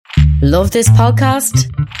Love this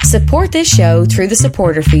podcast? Support this show through the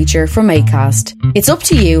supporter feature from Acast. It's up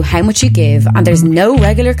to you how much you give, and there's no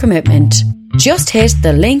regular commitment. Just hit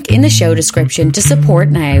the link in the show description to support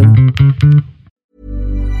now.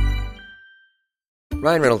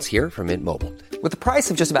 Ryan Reynolds here from Mint Mobile. With the price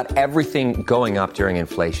of just about everything going up during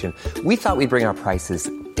inflation, we thought we'd bring our prices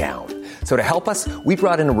down. So to help us, we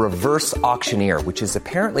brought in a reverse auctioneer, which is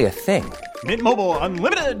apparently a thing. Mint Mobile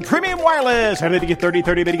Unlimited Premium Wireless. How to get 30,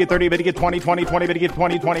 30, bit to get 30, bit to get 20, 20, 20, bit to get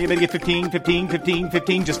 20, 20, bit to get 15, 15, 15,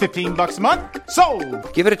 15, just $15 a month?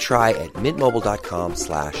 Sold! Give it a try at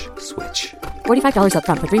mintmobile.com/switch. $45 up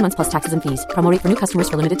front for 3 months plus taxes and fees. Promo rate for new customers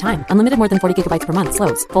for limited time. Unlimited more than 40 gigabytes per month.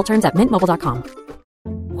 Slows full terms at mintmobile.com.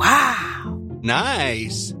 Wow.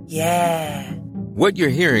 Nice. Yeah. What you're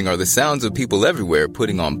hearing are the sounds of people everywhere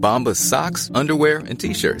putting on Bombas socks, underwear, and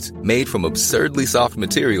T-shirts made from absurdly soft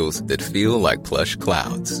materials that feel like plush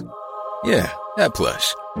clouds. Yeah, that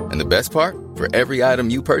plush. And the best part? For every item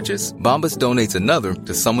you purchase, Bombas donates another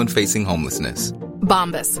to someone facing homelessness.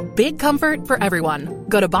 Bombas. Big comfort for everyone.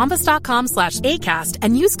 Go to bombas.com/ACAST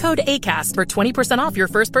and use code ACAST for 20% off your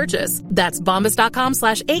first purchase. That's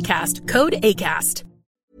bombas.com/ACAST. Code ACAST.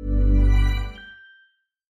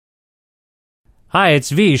 Hi, it's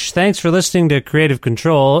Vish. Thanks for listening to Creative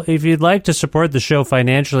Control. If you'd like to support the show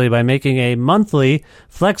financially by making a monthly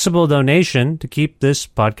flexible donation to keep this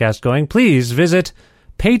podcast going, please visit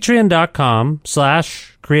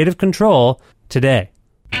patreon.com/Creative Control today.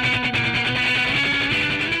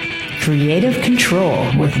 Creative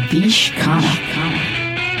Control with Vish Khanna.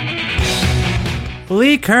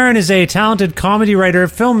 Lee Kern is a talented comedy writer,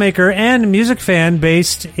 filmmaker, and music fan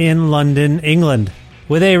based in London, England.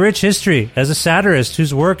 With a rich history as a satirist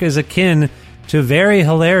whose work is akin to very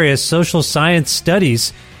hilarious social science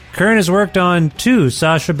studies, Kern has worked on 2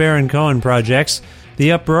 Sacha Baron Cohen projects,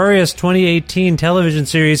 the uproarious 2018 television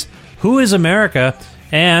series Who is America,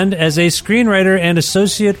 and as a screenwriter and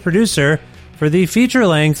associate producer for the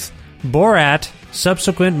feature-length Borat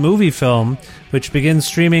subsequent movie film, which begins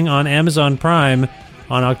streaming on Amazon Prime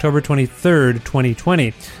on October 23rd,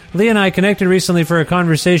 2020. Lee and I connected recently for a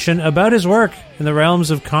conversation about his work in the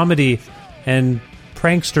realms of comedy and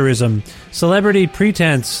pranksterism, celebrity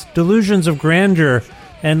pretense, delusions of grandeur,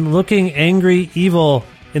 and looking angry evil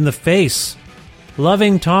in the face.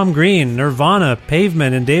 Loving Tom Green, Nirvana,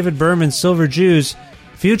 Pavement, and David Berman's Silver Jews,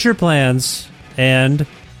 future plans, and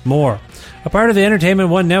more. A part of the Entertainment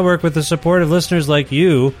One network with the support of listeners like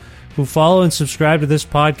you, who follow and subscribe to this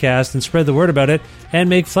podcast and spread the word about it, and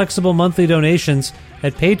make flexible monthly donations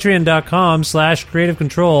at patreon.com/Creative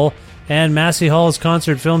Control, and Massey Hall's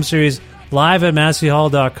concert film series live at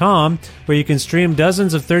masseyhall.com, where you can stream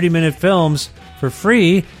dozens of 30-minute films for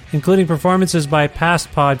free, including performances by past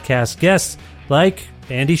podcast guests like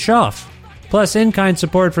Andy Schaaf. Plus in-kind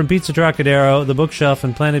support from Pizza Trocadero, The Bookshelf,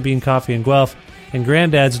 and Planet Bean Coffee in Guelph, and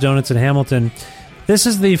Granddad's Donuts in Hamilton. This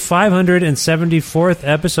is the 574th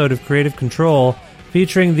episode of Creative Control,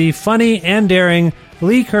 featuring the funny and daring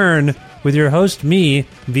Lee Kern, with your host, me,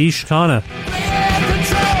 Vish Khanna.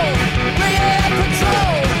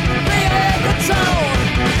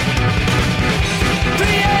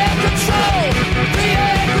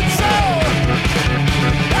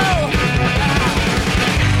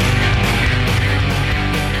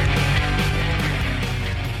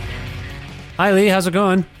 Hi, Lee. How's it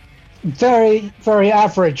going? Very, very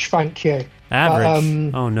average, thank you.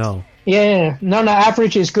 Average? Oh, no. Yeah, no,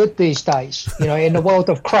 average is good these days. You know, in the world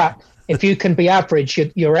of crap, if you can be average,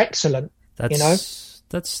 you're excellent. That's, you know?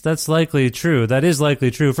 That's likely true. That is likely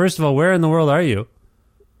true. First of all, where in the world are you?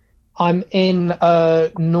 I'm in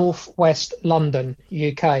northwest London,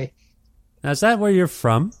 UK. Now, is that where you're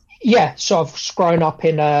from? Yeah, so I've grown up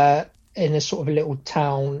in a sort of a little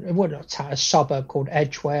town, well, not a town, a suburb called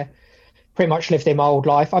Edgware. Pretty much lived in my old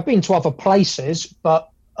life. I've been to other places, but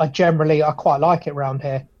I quite like it around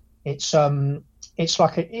here. It's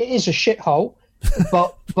like it is a shithole,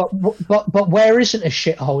 but where isn't a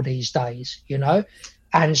shithole these days, you know?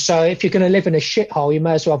 And so if you're going to live in a shithole, you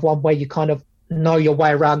may as well have one where you kind of know your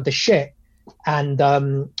way around the shit, and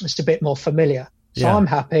it's a bit more familiar. So yeah. I'm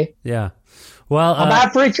happy. Yeah. Well, I'm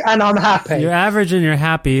average and I'm happy. You're average and you're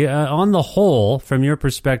happy. On the whole, from your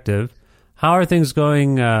perspective, how are things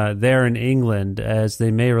going there in England as they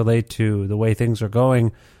may relate to the way things are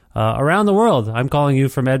going around the world? I'm calling you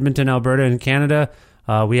from Edmonton, Alberta in Canada.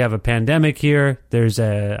 We have a pandemic here.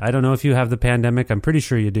 I don't know if you have the pandemic. I'm pretty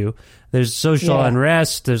sure you do. There's social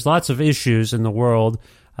unrest. There's lots of issues in the world.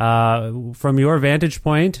 From your vantage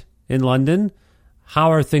point in London,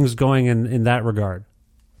 how are things going in that regard?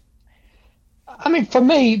 I mean, for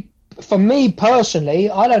me personally,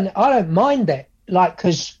 I don't mind it. Like,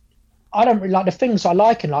 because I don't really like the things I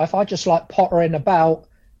like in life. I just like pottering about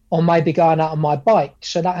or maybe going out on my bike.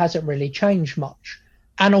 So that hasn't really changed much.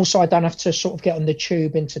 And also I don't have to sort of get on the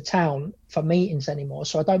tube into town for meetings anymore.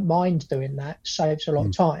 So I don't mind doing that. Saves a lot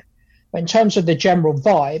of time. But in terms of the general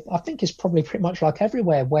vibe, I think it's probably pretty much like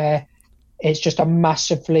everywhere, where it's just a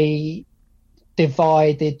massively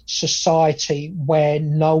divided society where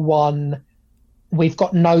we've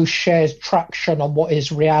got no shared traction on what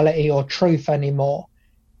is reality or truth anymore.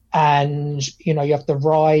 And, you have the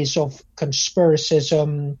rise of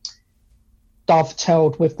conspiracism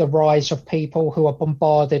dovetailed with the rise of people who are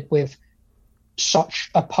bombarded with such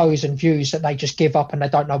opposing views that they just give up and they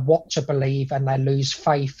don't know what to believe and they lose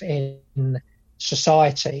faith in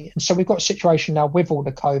society. And so we've got a situation now with all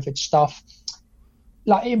the COVID stuff.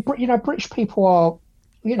 Like, British people are,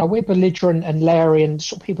 we're belligerent and leery and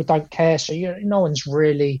sort of people don't care. So, no one's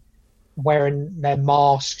really wearing their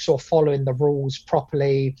masks or following the rules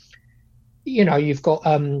properly. You've got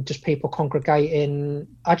just people congregating.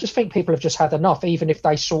 I just think people have just had enough, even if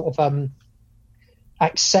they sort of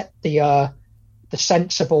accept the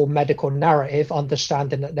sensible medical narrative,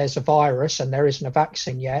 understanding that there's a virus and there isn't a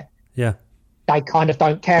vaccine yet. Yeah. They kind of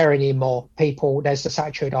don't care anymore. People, there's this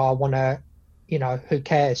attitude, I want to, who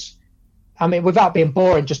cares? I mean, without being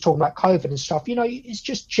boring, just talking about COVID and stuff, it's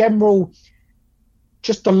just general,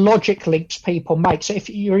 just the logic leaps people make. So if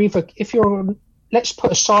you're, let's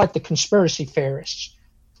put aside the conspiracy theorists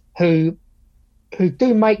who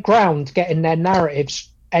do make ground getting their narratives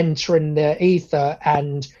entering the ether,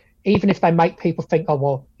 and even if they make people think, oh,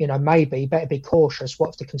 well, maybe, better be cautious.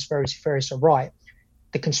 What if the conspiracy theorists are right?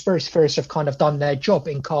 The conspiracy theorists have kind of done their job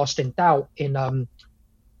in casting doubt in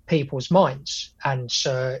people's minds. And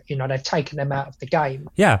so, they've taken them out of the game.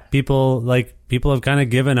 Yeah, people have kind of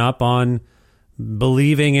given up on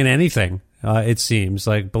believing in anything, it seems.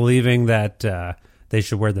 Like believing that they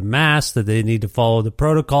should wear the mask, that they need to follow the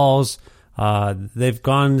protocols. They've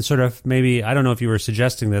gone sort of, maybe, I don't know if you were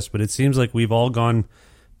suggesting this, but it seems like we've all gone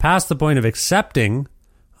past the point of accepting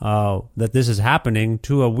that this is happening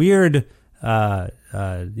to a weird,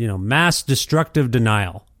 mass destructive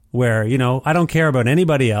denial where, I don't care about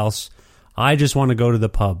anybody else. I just want to go to the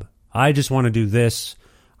pub. I just want to do this.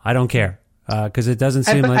 I don't care. Because it doesn't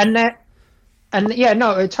seem like...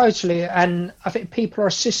 Totally. And I think people are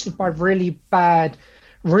assisted by really bad,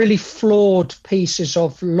 really flawed pieces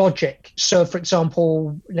of logic. So, for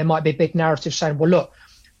example, there might be a big narrative saying, well, look,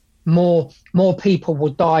 more people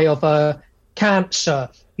will die of cancer,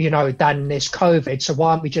 than this COVID. So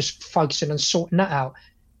why aren't we just focusing on sorting that out?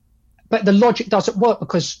 But the logic doesn't work,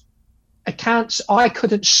 because I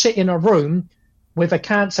couldn't sit in a room with a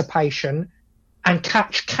cancer patient and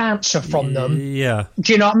catch cancer from them. Yeah.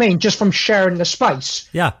 Do you know what I mean? Just from sharing the space.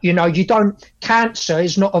 Yeah. Cancer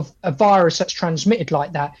is not a virus that's transmitted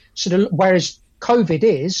like that. So whereas COVID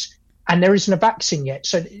is, and there isn't a vaccine yet.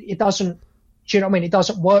 So it doesn't, do you know what I mean? It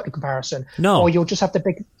doesn't work in comparison. No. Or you'll just have the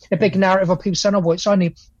big narrative of people saying, oh, well, it's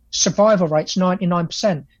only survival rate's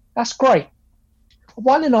 99%. That's great.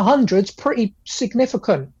 1 in 100 is pretty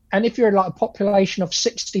significant. And if you're like a population of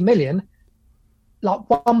 60 million, like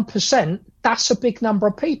 1%, that's a big number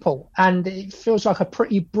of people. And it feels like a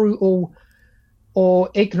pretty brutal or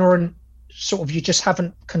ignorant sort of, you just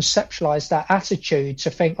haven't conceptualized that attitude to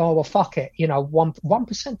think, oh, well, fuck it.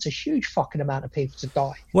 1% is a huge fucking amount of people to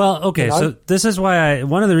die. Well, okay. So this is why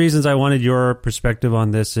one of the reasons I wanted your perspective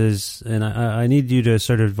on this is, and I need you to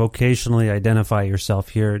sort of vocationally identify yourself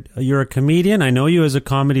here. You're a comedian. I know you as a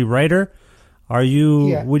comedy writer. Are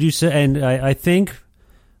you, would you say, and I think,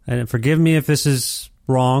 and forgive me if this is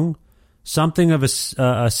wrong, something of a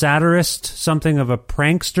satirist, something of a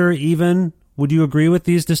prankster even? Would you agree with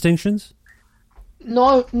these distinctions?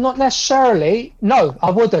 No, not necessarily. No,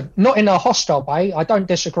 I wouldn't. Not in a hostile way. I don't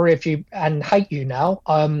disagree with you and hate you now.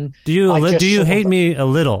 Do you hate me a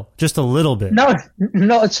little? Just a little bit? No,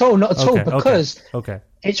 not at all. Not at all. Because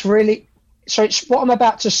it's really... So it's what I'm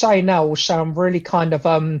about to say now will sound really kind of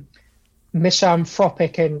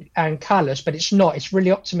misanthropic and callous, but it's not. It's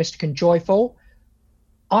really optimistic and joyful.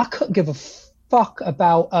 I couldn't give a fuck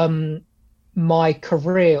about my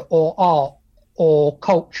career or art or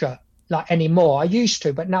culture anymore. I used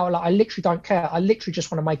to, but now I literally don't care. I literally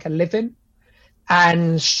just want to make a living.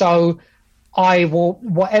 And so I will,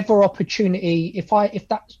 whatever opportunity, if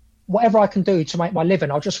that's whatever I can do to make my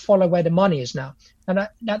living, I'll just follow where the money is now. And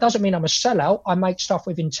that doesn't mean I'm a sellout. I make stuff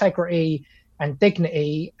with integrity and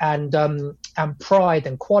dignity and pride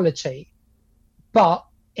and quality. But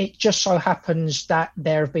it just so happens that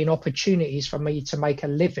there have been opportunities for me to make a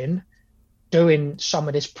living doing some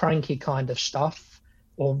of this pranky kind of stuff,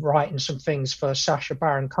 or writing some things for Sacha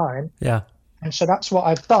Baron Cohen. Yeah. And so that's what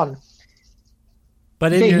I've done.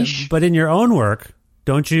 But in your own work,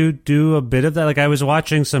 don't you do a bit of that? Like I was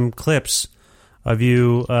watching some clips of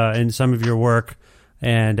you in some of your work,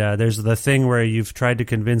 and there's the thing where you've tried to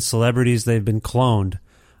convince celebrities they've been cloned.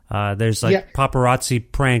 There's like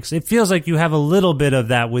paparazzi pranks. It feels like you have a little bit of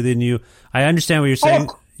that within you. I understand what you're saying.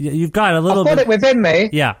 You've got a little bit. I've got it within me.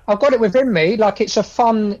 Yeah. I've got it within me. Like it's a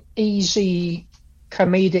fun, easy,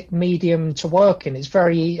 comedic medium to work in.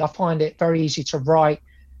 I find it very easy to write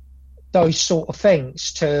those sort of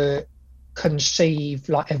things, to conceive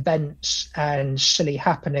like events and silly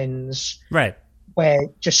happenings. Right. Where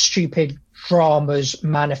just stupid dramas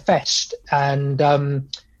manifest. And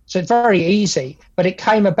so it's very easy. But it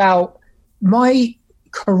came about, my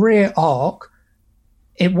career arc,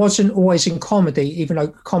 it wasn't always in comedy, even though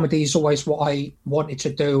comedy is always what I wanted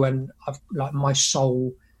to do, and I've like my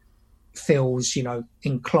soul feels,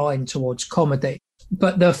 inclined towards comedy.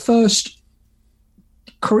 But the first,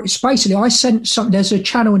 it's basically, I sent some. There's a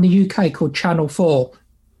channel in the UK called Channel 4,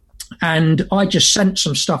 and I just sent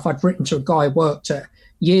some stuff I'd written to a guy who worked at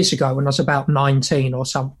years ago when I was about 19 or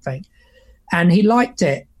something, and he liked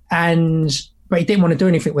it, but he didn't want to do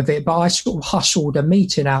anything with it. But I sort of hustled a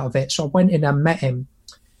meeting out of it, so I went in and met him.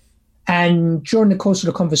 And during the course of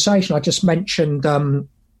the conversation, I just mentioned,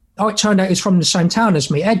 it turned out he's from the same town as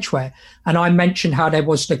me, Edgware. And I mentioned how there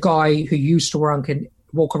was the guy who used to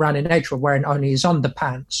walk around in Edgware wearing only his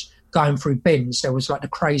underpants, going through bins. There was like the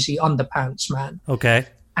crazy underpants man. Okay.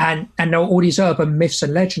 And there were all these urban myths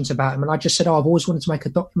and legends about him. And I just said, I've always wanted to make a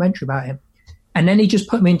documentary about him. And then he just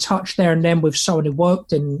put me in touch there and then with someone who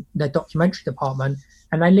worked in the documentary department.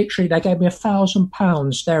 And they gave me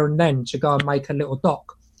 £1,000 there and then to go and make a little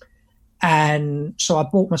doc. And so I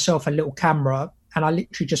bought myself a little camera, and I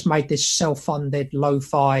literally just made this self-funded,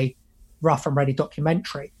 lo-fi, rough and ready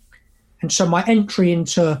documentary. And so my entry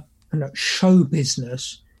into show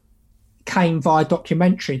business came via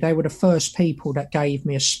documentary. They were the first people that gave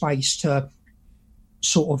me a space to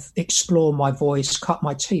sort of explore my voice, cut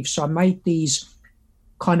my teeth. So I made these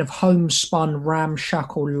kind of homespun,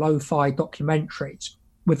 ramshackle, lo-fi documentaries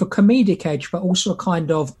with a comedic edge, but also a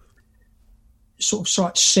kind of sort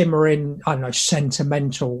of simmering,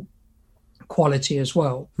 sentimental quality as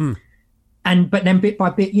well. But then bit by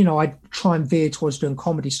bit, I'd try and veer towards doing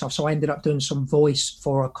comedy stuff. So I ended up doing some voice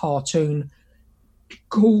for a cartoon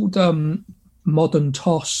called Modern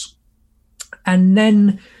Toss. And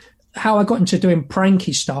then how I got into doing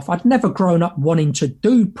pranky stuff, I'd never grown up wanting to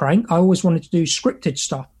do prank. I always wanted to do scripted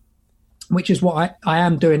stuff, which is what I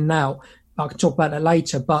am doing now. I can talk about that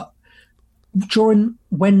later. But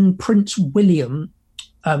when Prince William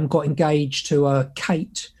got engaged to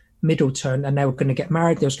Kate Middleton and they were going to get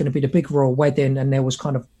married, there was going to be the big royal wedding, and there was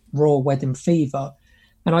kind of royal wedding fever.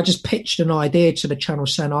 And I just pitched an idea to the channel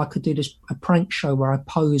saying I could do a prank show where I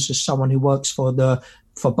pose as someone who works for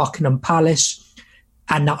Buckingham Palace,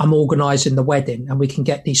 and I'm organising the wedding, and we can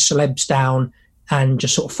get these celebs down and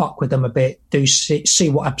just sort of fuck with them a bit, see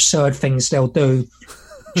what absurd things they'll do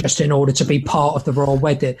just in order to be part of the royal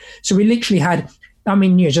wedding. So we literally had,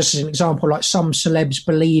 just as an example, like some celebs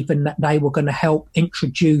believing that they were going to help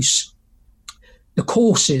introduce the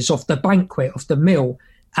courses of the banquet, of the meal.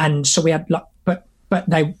 And so we had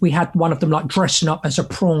we had one of them like dressing up as a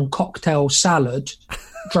prawn cocktail salad,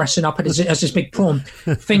 dressing up as this big prawn,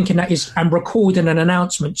 thinking that and recording an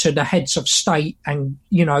announcement to the heads of state and,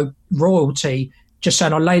 royalty, just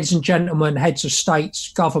saying, ladies and gentlemen, heads of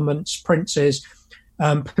states, governments, princes,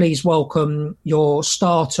 please welcome your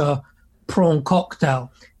starter prawn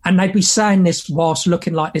cocktail. And they'd be saying this whilst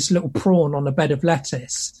looking like this little prawn on a bed of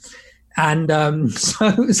lettuce. And so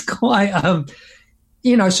it was quite,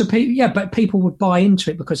 but people would buy into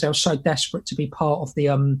it because they were so desperate to be part of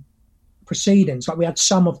the proceedings. Like we had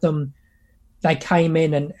some of them, they came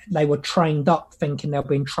in and they were trained up thinking they were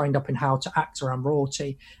being trained up in how to act around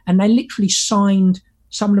royalty. And they literally some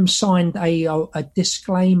of them signed a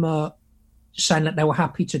disclaimer saying that they were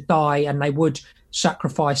happy to die and they would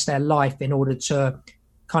sacrifice their life in order to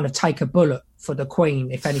kind of take a bullet for the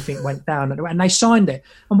Queen if anything went down. And they signed it.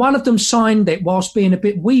 And one of them signed it whilst being a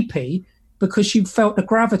bit weepy because she felt the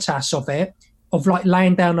gravitas of it, of like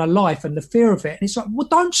laying down her life and the fear of it. And it's like, well,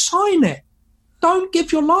 don't sign it. Don't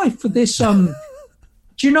give your life for this. Do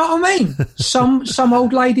you know what I mean? Some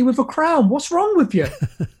old lady with a crown. What's wrong with you?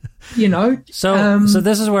 So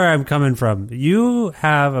this is where I'm coming from. You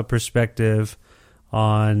have a perspective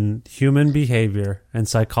on human behavior and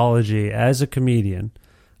psychology as a comedian,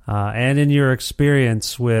 and in your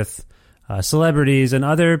experience with celebrities and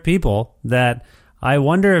other people, that I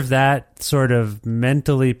wonder if that sort of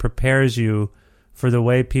mentally prepares you for the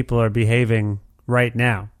way people are behaving right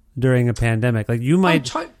now during a pandemic. Like you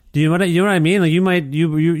might Do you know what I mean? Like you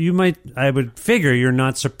might. I would figure you're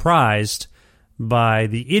not surprised by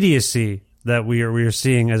the idiocy that we are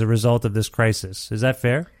seeing as a result of this crisis. Is that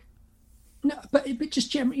fair? No, but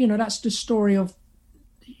just generally, that's the story of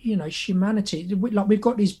humanity. Like we've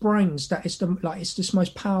got these brains that it's this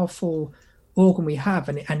most powerful organ we have,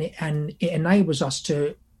 and it enables us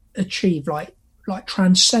to achieve like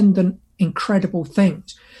transcendent, incredible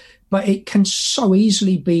things. But it can so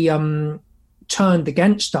easily be turned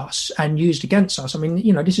against us and used against us. I mean,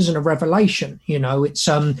 this isn't a revelation. It's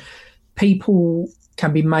people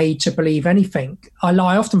can be made to believe anything. I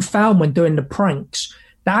often found when doing the pranks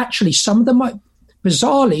that actually some of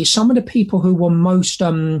the people who were most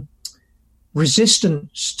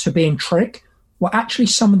resistant to being tricked were actually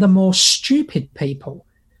some of the more stupid people.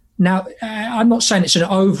 Now, I'm not saying it's an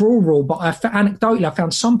overall rule, but anecdotally, I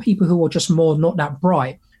found some people who were just more not that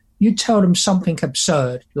bright. You tell them something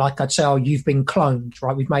absurd, like I'd say, "Oh, you've been cloned,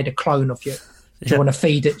 right? We've made a clone of you. Do you want to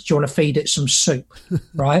feed it? Do you want to feed it some soup,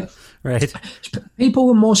 right?" Right. People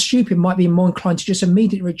who are more stupid might be more inclined to just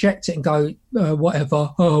immediately reject it and go, whatever,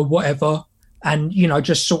 and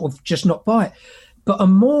just not buy it. But a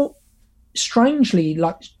more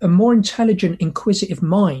intelligent, inquisitive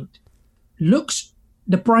mind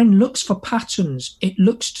the brain looks for patterns. It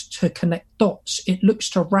looks to connect dots. It looks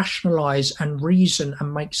to rationalize and reason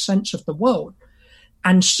and make sense of the world.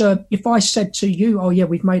 And so if I said to you, "Oh yeah,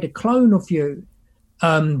 we've made a clone of you.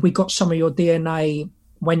 We got some of your DNA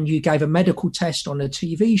when you gave a medical test on a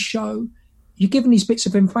TV show," you're given these bits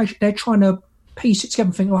of information. They're trying to piece it together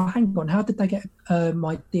and think, "Oh, hang on, how did they get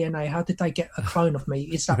my DNA? How did they get a clone of me?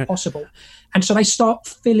 Is that possible?" And so they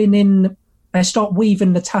start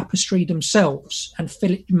weaving the tapestry themselves and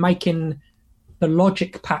making the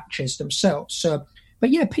logic patches themselves. So, but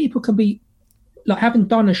yeah, people can be like, having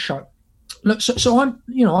done a show. Look, so I'm,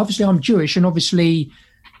 obviously I'm Jewish, and obviously,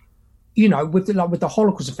 with the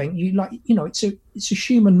Holocaust thing, it's a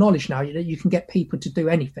human knowledge now that you can get people to do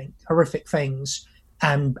anything, horrific things,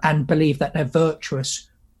 and believe that they're virtuous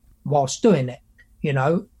whilst doing it.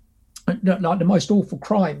 Like the most awful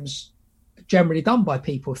crimes generally done by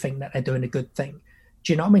people think that they're doing a good thing.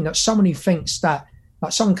 Do you know what I mean? That someone who thinks that,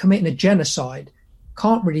 like someone committing a genocide,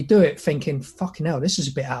 can't really do it thinking, "Fucking hell, this is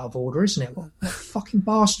a bit out of order, isn't it? What a fucking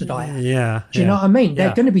bastard I am." Yeah. Do you know what I mean?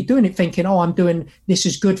 They're going to be doing it thinking, "Oh, I'm doing this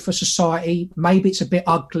is good for society. Maybe it's a bit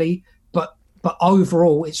ugly, but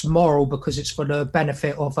overall it's moral because it's for the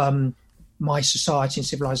benefit of my society and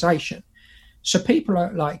civilization." So people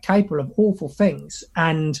are like capable of awful things.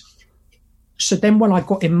 And so then when I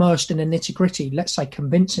got immersed in the nitty-gritty, let's say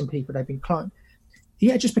convincing people they've been cloned,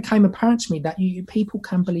 it just became apparent to me that people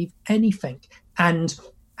can believe anything. And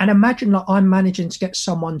imagine like I'm managing to get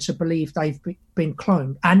someone to believe they've been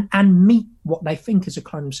cloned and meet what they think is a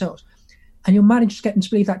clone themselves. And you'll manage to get them to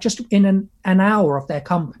believe that just in an hour of their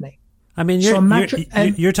company. I mean, you're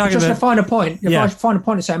talking just about... a final point. Yeah. Final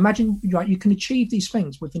point is, imagine you can achieve these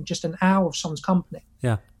things within just an hour of someone's company.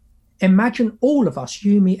 Yeah. Imagine all of us,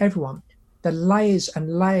 you, me, everyone, the layers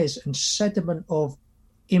and layers and sediment of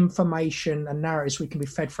information and narratives we can be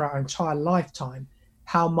fed for our entire lifetime.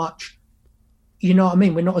 How much, you know what I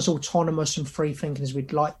mean? We're not as autonomous and free thinking as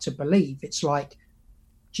we'd like to believe. It's like,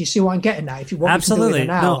 do you see what I'm getting at? If you want Absolutely. Me to do it in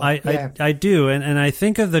an hour, I do. And I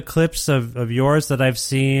think of the clips of yours that I've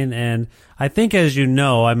seen, and I think, as you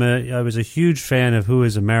know, I was a huge fan of Who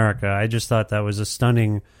is America. I just thought that was a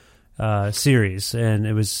stunning series, and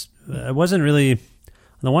it wasn't really...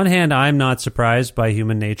 On the one hand, I'm not surprised by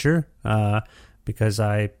human nature because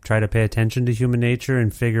I try to pay attention to human nature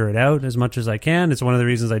and figure it out as much as I can. It's one of the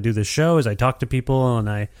reasons I do this show is I talk to people and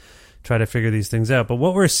I try to figure these things out. But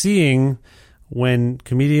what we're seeing when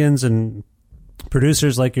comedians and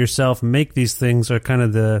producers like yourself make these things are kind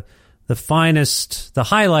of the finest, the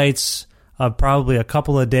highlights of probably a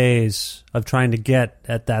couple of days of trying to get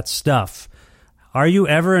at that stuff. Are you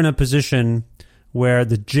ever in a position where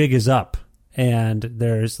the jig is up? And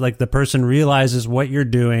there's like the person realizes what you're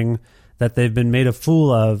doing, that they've been made a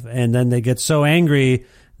fool of, and then they get so angry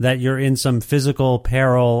that you're in some physical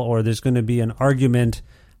peril or there's going to be an argument.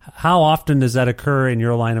 How often does that occur in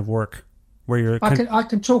your line of work? Where you're I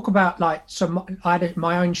can talk about like I had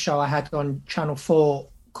my own show I had on Channel 4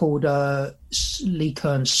 called Lee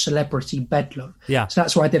Kern's Celebrity Bedlam. Yeah. So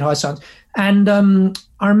that's where I did High Science. And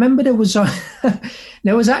I remember there was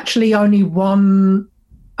actually only one.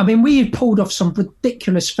 I mean, we had pulled off some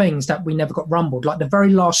ridiculous things that we never got rumbled, like the very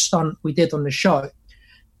last stunt we did on the show.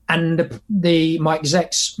 And my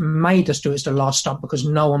execs made us do it as the last stunt because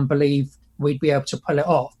no one believed we'd be able to pull it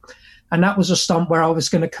off. And that was a stunt where I was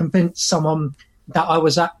going to convince someone that I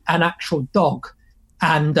was an actual dog.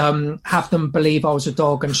 and have them believe I was a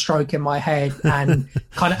dog and stroking my head and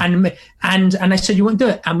kind of and they said you wouldn't do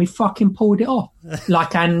it, and we fucking pulled it off.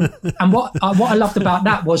 Like and what I loved about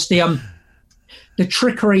that was the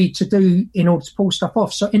trickery to do in order to pull stuff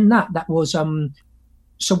off. So in that was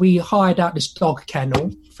so we hired out this dog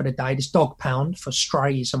kennel for the day, this dog pound for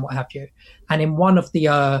strays and what have you. And in one of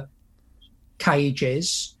the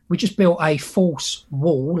cages, we just built a false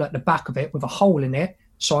wall at the back of it with a hole in it.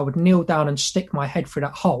 So I would kneel down and stick my head through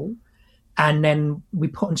that hole. And then we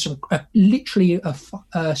put in some, literally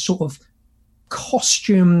a sort of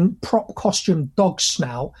prop costume dog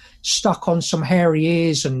snout stuck on some hairy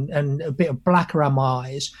ears and a bit of black around my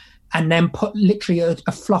eyes. And then put literally a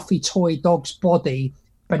fluffy toy dog's body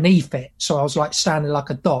beneath it. So I was like standing like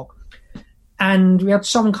a dog. And we had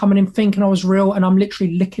someone coming in thinking I was real, and I'm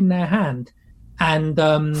literally licking their hand. But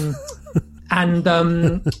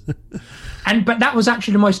that was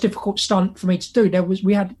actually the most difficult stunt for me to do. There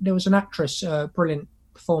was an actress, a brilliant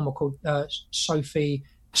performer called Sophie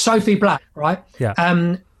Black, right?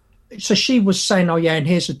 Yeah. So she was saying, "Oh yeah, and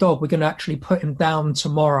here's a dog. We're going to actually put him down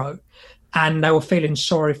tomorrow," and they were feeling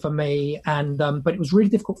sorry for me. And but it was really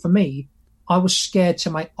difficult for me. I was scared to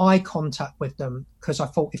make eye contact with them because I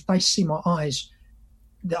thought if they see my eyes,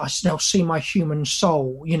 they'll see my human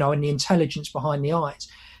soul, and the intelligence behind the eyes.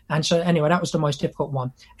 And so anyway, that was the most difficult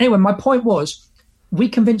one. Anyway, my point was we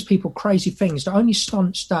convinced people crazy things. The only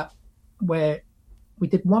stunts where we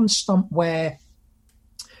did one stunt where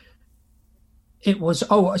it was,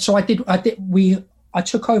 I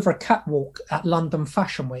took over a catwalk at London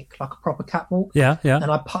Fashion Week, like a proper catwalk. Yeah.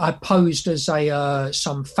 And I posed as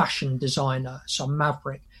some fashion designer, some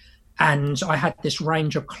maverick. And I had this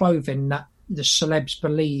range of clothing that the celebs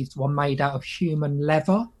believed were made out of human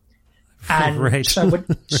leather. And right. so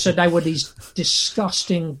they were these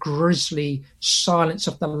disgusting, grisly, Silence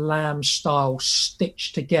of the Lambs style,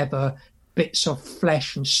 stitched together bits of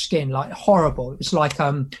flesh and skin, like horrible. It was like,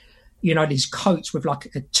 these coats with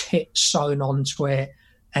like a tit sewn onto it,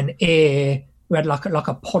 an ear. We had like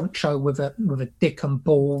a poncho with a dick and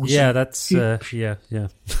balls. Yeah, that's yeah.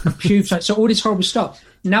 Pubes. So all this horrible stuff.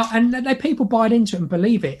 Now, and people buy into it and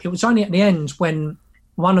believe it. It was only at the end when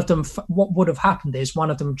one of them, what would have happened is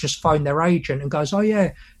one of them just phoned their agent and goes, "Oh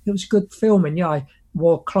yeah, it was good filming. Yeah, I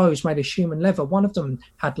wore clothes made of human leather." One of them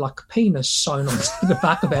had like a penis sewn onto the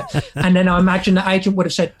back of it. And then I imagine the agent would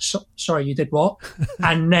have said, "Sorry, you did what?"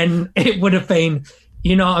 And then it would have been,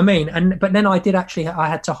 you know what I mean? But then I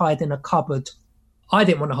had to hide in a cupboard. I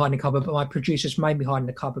didn't want to hide in a cupboard, but my producers made me hide in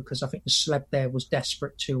the cupboard because I think the celeb there was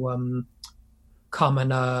desperate to come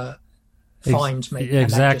and find me.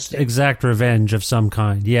 Exact revenge of some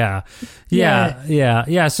kind. Yeah.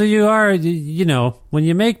 So you are, when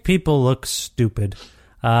you make people look stupid,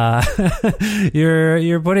 you're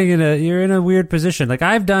in a weird position. Like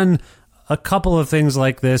I've done a couple of things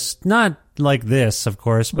like this, not like this, of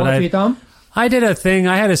course, but what have you done? I did a thing.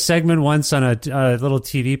 I had a segment once on a little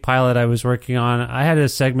TV pilot I was working on. I had a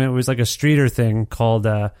segment. It was like a streeter thing called,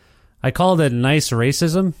 I called it Nice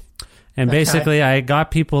Racism. And basically I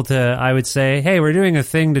got people I would say, hey, we're doing a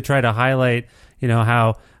thing to try to highlight,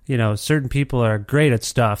 how, certain people are great at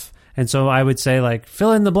stuff. And so I would say, like,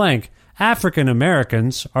 fill in the blank. African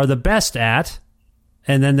Americans are the best at,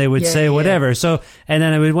 and then they would say whatever. Yeah. So, and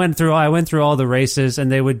then I went through all the races,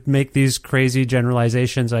 and they would make these crazy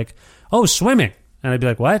generalizations like, oh, swimming. And I'd be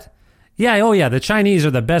like, what? Yeah, oh yeah, the Chinese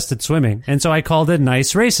are the best at swimming. And so I called it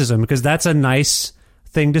Nice Racism because that's a nice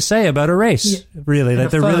thing to say about a race, really,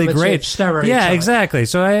 that they're really great. Stereotype. Yeah, exactly.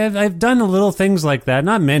 So I've done little things like that.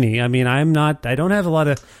 Not many. I mean, I don't have a lot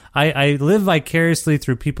of. I live vicariously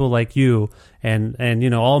through people like you and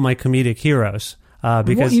all my comedic heroes.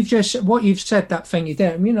 Because what you've said, that thing you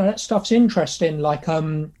did, that stuff's interesting. Like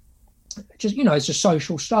it's a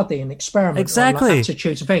social study and experiment. Exactly. On, like,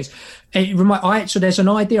 attitudes and things. So there's an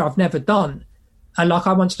idea I've never done. I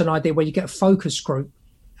once did an idea where you get a focus group.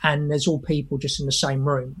 And there's all people just in the same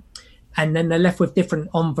room. And then they're left with different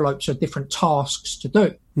envelopes or different tasks to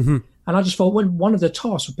do. Mm-hmm. And I just thought one of the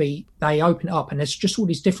tasks would be they open it up and there's just all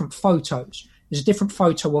these different photos. There's a different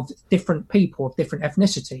photo of different people of different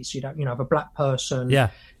ethnicities. You have a black person,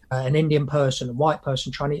 an Indian person, a white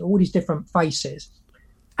person, Chinese, all these different faces.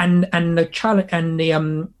 And the challenge and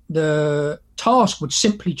the task would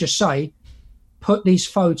simply just say, put these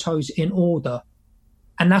photos in order.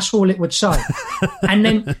 And that's all it would say. and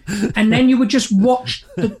then you would just watch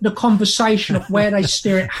the conversation of where they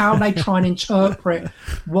steer it, how they try and interpret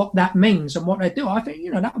what that means and what they do. I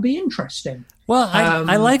think, that would be interesting. Well,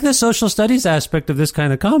 I like the social studies aspect of this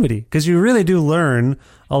kind of comedy because you really do learn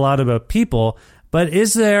a lot about people. But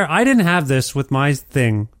I didn't have this with my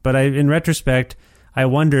thing, but in retrospect, I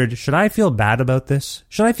wondered, should I feel bad about this?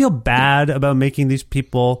 Should I feel bad about making these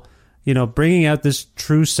people, bringing out this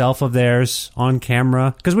true self of theirs on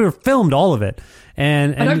camera? Because we were filmed all of it.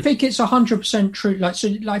 And I don't think it's 100% true. Like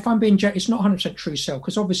if I'm being, it's not 100% true self,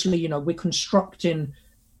 because obviously, we're constructing,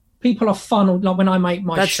 people are funneled. Like when I make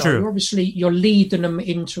my That's show, true. obviously you're leading them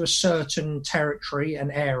into a certain territory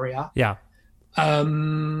and area. Yeah.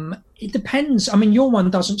 It depends. I mean, your one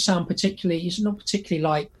doesn't sound particularly, it's not particularly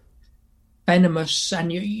like venomous,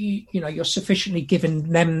 and you're sufficiently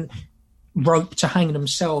giving them rope to hang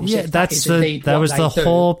themselves. Yeah, that was the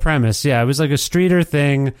whole premise. Yeah, it was like a streeter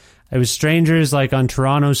thing. It was strangers like on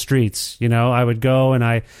Toronto streets. I would go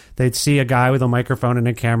and they'd see a guy with a microphone and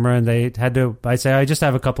a camera, and I'd say, I just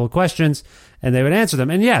have a couple of questions, and they would answer them.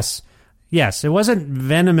 And yes, it wasn't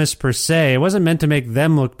venomous per se. It wasn't meant to make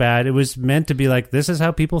them look bad. It was meant to be like, this is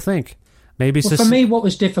how people think. Maybe for me, what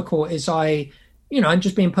was difficult is I'm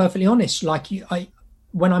just being perfectly honest. Like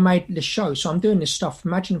when I made this show, so I'm doing this stuff,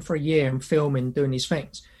 imagine for a year and filming, doing these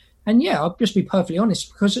things. And yeah, I'll just be perfectly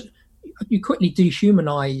honest, because you quickly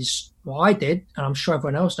dehumanize, well, I did, and I'm sure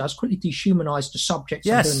everyone else does, quickly dehumanize the subjects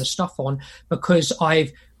I'm doing the stuff on, because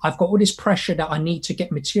I've got all this pressure that I need to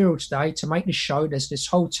get material today to make this show. There's this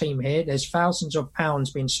whole team here. There's thousands of pounds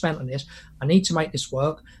being spent on this. I need to make this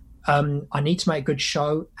work. I need to make a good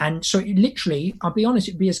show. And so literally, I'll be honest,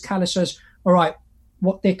 it'd be as callous as, all right,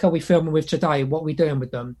 what dick are we filming with today? What are we doing with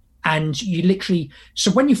them? And you literally, so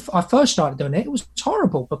when I first started doing it, it was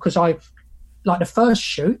horrible, because like the first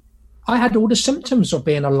shoot, I had all the symptoms of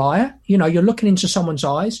being a liar. You're looking into someone's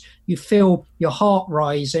eyes, you feel your heart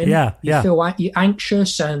rising, you feel you're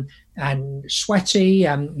anxious and sweaty,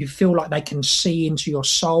 and you feel like they can see into your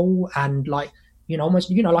soul, and like,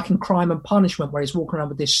 almost, like in Crime and Punishment, where he's walking around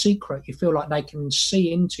with this secret, you feel like they can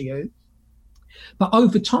see into you. But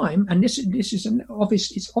over time, and this is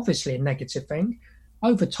it's obviously a negative thing,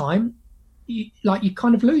 over time, you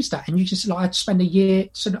kind of lose that, and you just I'd spend a year.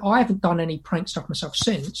 So I haven't done any prank stuff myself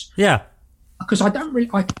since. Yeah, because I don't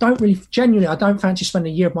really genuinely, I don't fancy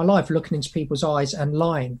spending a year of my life looking into people's eyes and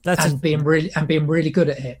lying being really good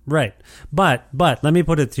at it. Right, but let me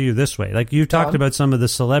put it to you this way: like you talked about some of the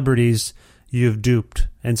celebrities you've duped,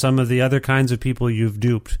 and some of the other kinds of people you've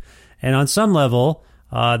duped, and on some level,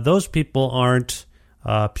 those people aren't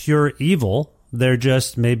pure evil. They're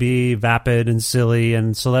just maybe vapid and silly,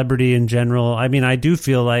 and celebrity in general. I mean, I do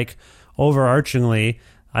feel like overarchingly,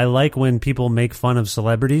 I like when people make fun of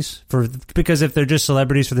celebrities because if they're just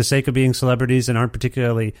celebrities for the sake of being celebrities and aren't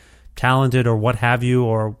particularly talented or what have you,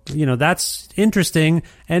 or, that's interesting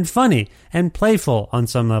and funny and playful on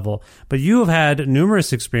some level. But you have had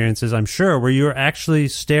numerous experiences, I'm sure, where you're actually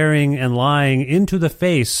staring and lying into the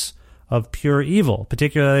face of pure evil,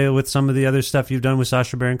 particularly with some of the other stuff you've done with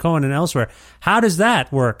Sacha Baron Cohen and elsewhere. How does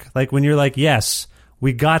that work? Like when you're like, yes,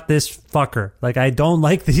 we got this fucker. Like, I don't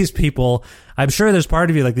like these people. I'm sure there's part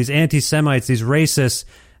of you, like these anti-Semites, these racists.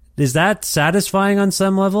 Is that satisfying on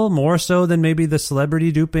some level, more so than maybe the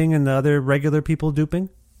celebrity duping and the other regular people duping?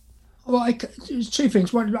 Well, there's two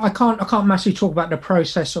things. One, I can't massively talk about the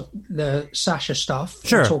process of the Sacha stuff.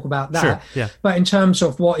 Sure, talk about that. Sure, yeah. But in terms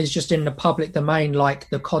of what is just in the public domain, like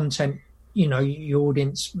the content, your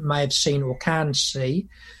audience may have seen or can see.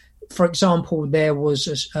 For example, there was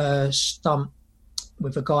a stunt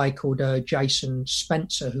with a guy called Jason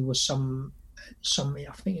Spencer, who was some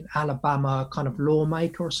I think in Alabama kind of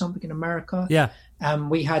lawmaker or something in America. Yeah.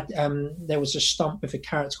 We had there was a stunt with a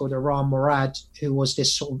character called Iran Murad, who was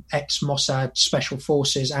this sort of ex-Mossad Special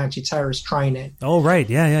Forces anti-terrorist training. Oh, right.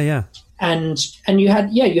 Yeah. And you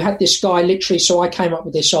had this guy literally. So I came up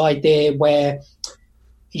with this idea where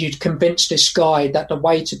you'd convince this guy that the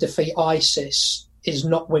way to defeat ISIS is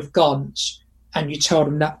not with guns, and you tell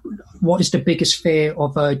them that what is the biggest fear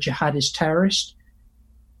of a jihadist terrorist?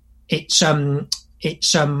 It's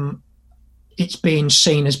being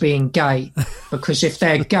seen as being gay, because if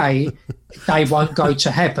they're gay, they won't go to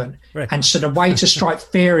heaven. Right. And so the way to strike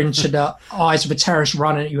fear into the eyes of a terrorist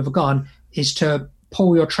running at you with a gun is to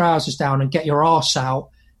pull your trousers down and get your arse out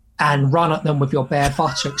and run at them with your bare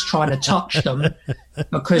buttocks, trying to touch them.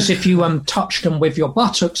 Because if you touch them with your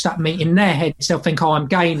buttocks, that means in their heads they'll think, oh, I'm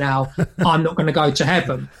gay now, I'm not going to go to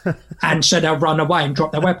heaven. And so they'll run away and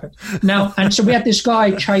drop their weapons. Now, and so we had this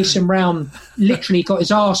guy chasing around, literally got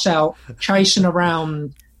his arse out, chasing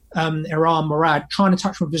around Iran Murad, trying to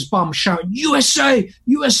touch him with his bum, shouting, USA,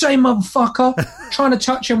 USA, motherfucker, trying to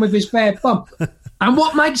touch him with his bare bum. And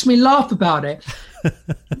what makes me laugh about it,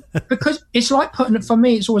 because it's like putting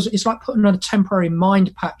on a temporary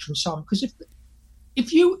mind patch on someone. Because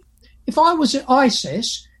if I was at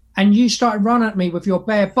ISIS and you started running at me with your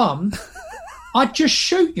bare bum, I'd just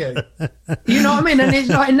shoot you. You know what I mean? And it's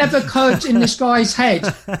like, it never occurred in this guy's head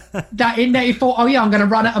that he thought, oh yeah, I'm going to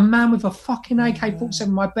run at a man with a fucking AK-47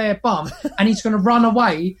 in my bare bum, and he's going to run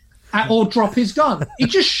away or drop his gun.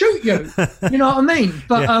 He'd just shoot you. You know what I mean?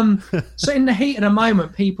 But so in the heat of the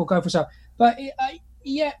moment, people go for stuff. But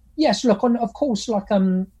yes, look, of course, like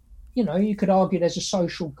you know, you could argue there's a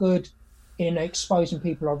social good in exposing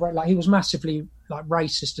people. Like he was massively like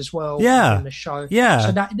racist as well in the show. Yeah.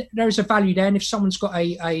 So that there is a value there. And if someone's got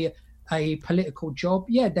a political job,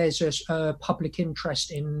 there's a public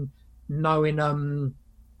interest in knowing the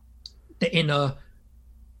inner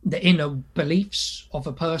beliefs of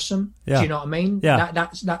a person. Yeah. Do you know what I mean? Yeah.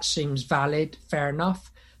 That seems valid, fair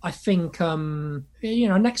enough. I think, you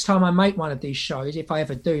know, next time I make one of these shows, if I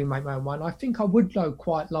ever do make my own one, I think I would though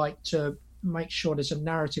quite like to make sure there's a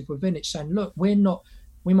narrative within it saying, look,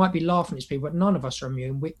 we might be laughing at these people, but none of us are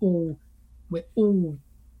immune. We're all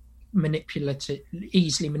manipulated,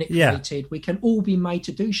 easily manipulated. Yeah. We can all be made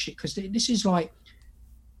to do shit because this is like,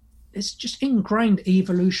 it's just ingrained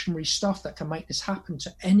evolutionary stuff that can make this happen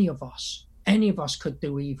to any of us. Any of us could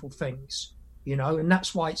do evil things, you know, and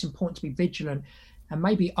that's why it's important to be vigilant and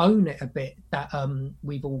maybe own it a bit that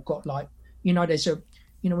we've all got, like, you know, there's a,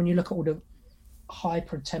 you know, when you look at all the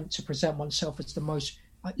hyper attempt to present oneself as the most,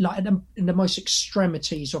 like in the most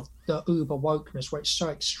extremities of the uber wokeness, where it's so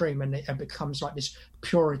extreme and it becomes like this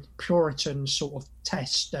Puritan sort of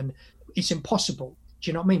test, and it's impossible. Do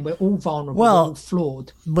you know what I mean? We're all vulnerable, we're all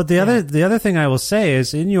flawed. But the other thing I will say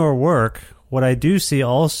is, in your work, what I do see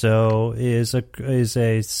also is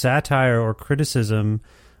a satire or criticism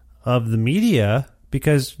of the media,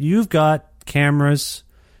 because you've got cameras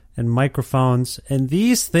and microphones, and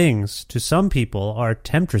these things to some people are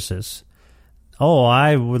temptresses. Oh,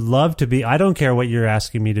 I would love to be, I don't care what you're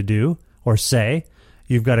asking me to do or say.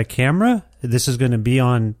 You've got a camera. This is going to be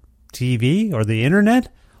on TV or the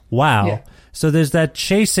internet. Wow. Yeah. So there's that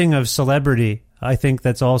chasing of celebrity. I think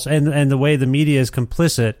that's also, and the way the media is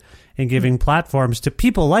complicit in giving platforms to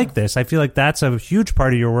people like this. I feel like that's a huge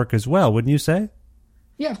part of your work as well, wouldn't you say?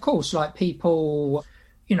 Yeah, of course. Like people,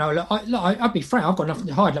 you know, I'd be frank, I've got nothing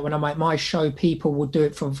to hide. Like when I make my show, people will do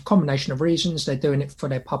it for a combination of reasons. They're doing it for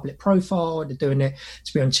their public profile. They're doing it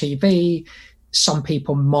to be on TV. Some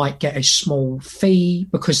people might get a small fee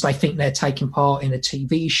because they think they're taking part in a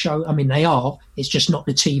TV show. I mean, they are. It's just not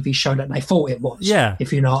the TV show that they thought it was. Yeah.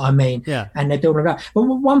 If you know what I mean. Yeah. And they're doing that. But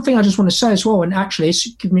one thing I just want to say as well, and actually it's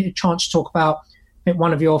given me a chance to talk about, I think,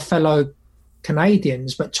 one of your fellow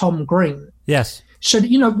Canadians, but Tom Green. Yes. So,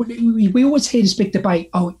 you know, we always hear this big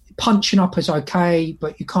debate, oh, punching up is okay,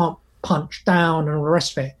 but you can't punch down and all the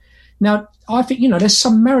rest of it. Now, I think, you know, there's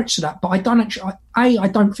some merit to that, but I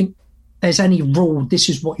don't think there's any rule, this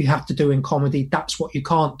is what you have to do in comedy, that's what you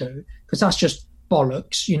can't do, because that's just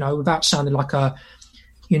bollocks, you know, without sounding like a,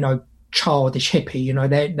 you know, childish hippie, you know,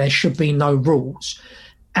 there should be no rules.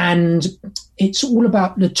 And it's all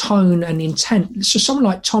about the tone and intent. So someone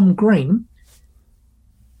like Tom Green,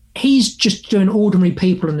 he's just doing ordinary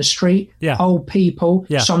people in the street, old people.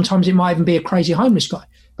 Yeah. Sometimes it might even be a crazy homeless guy,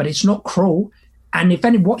 but it's not cruel. And if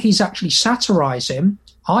any, what he's actually satirizing,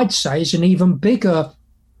 I'd say, is an even bigger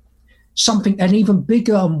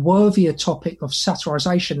and worthier topic of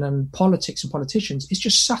satirization than politics and politicians. It's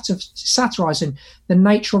just satirizing the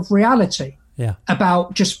nature of reality. Yeah.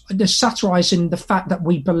 About just the satirizing the fact that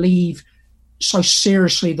we believe so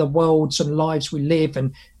seriously the worlds and lives we live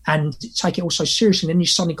and take it all so seriously. And then you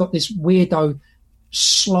suddenly got this weirdo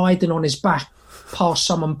sliding on his back past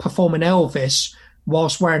someone performing Elvis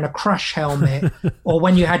whilst wearing a crash helmet. Or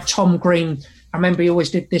when you had Tom Green, I remember he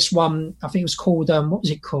always did this one, I think it was called, what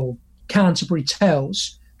was it called? Canterbury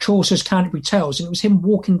Tales, Chaucer's Canterbury Tales. And it was him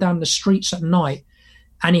walking down the streets at night,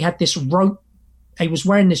 and he had this rope. He was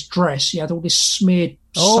wearing this dress. He had all this smeared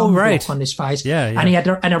sunblock on his face. And he had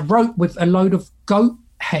a rope with a load of goat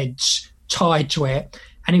heads tied to it.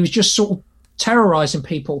 And he was just sort of terrorizing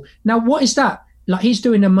people. Now, what is that? Like, he's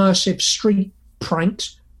doing immersive street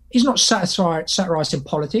pranks. He's not satirizing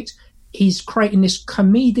politics. He's creating this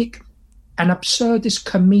an absurdist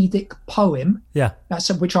comedic poem. Yeah.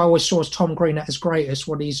 That's which I always saw as Tom Green at his greatest,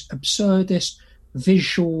 what these absurdist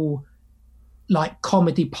visual, like,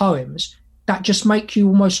 comedy poems that just make you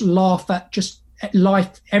almost laugh at just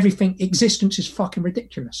life, everything, existence is fucking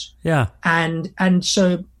ridiculous. Yeah. And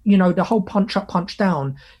so, you know, the whole punch up, punch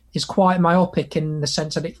down is quite myopic in the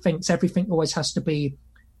sense that it thinks everything always has to be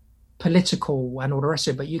political and all the rest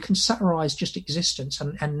of it, but you can satirize just existence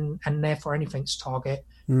and therefore anything's target.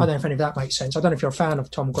 I don't know if any of that makes sense. I don't know if you're a fan of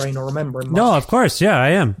Tom Green or remember him much. No, of course. Yeah, I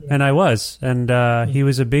am. Yeah. And I was. And he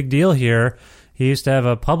was a big deal here. He used to have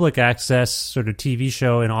a public access sort of TV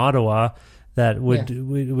show in Ottawa that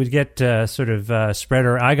would get sort of spread.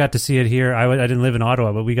 Or I got to see it here. I didn't live in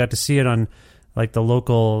Ottawa, but we got to see it on like the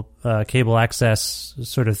local cable access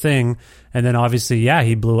sort of thing. And then obviously,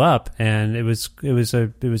 he blew up, and it was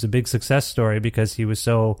a big success story because he was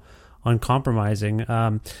so uncompromising.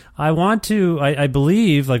 I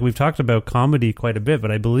believe, like we've talked about comedy quite a bit,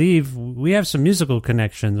 but I believe we have some musical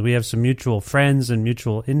connections. We have some mutual friends and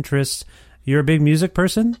mutual interests. You're a big music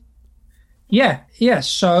person? Yeah.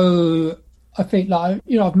 So I think, like,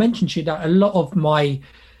 I've mentioned to you that a lot of my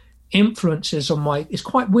influences it's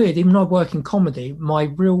quite weird, even though I work in comedy, my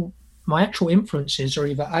actual influences are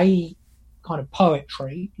either a kind of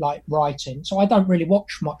poetry, like writing. So I don't really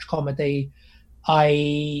watch much comedy. I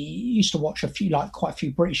used to watch quite a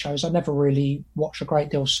few British shows. I never really watched a great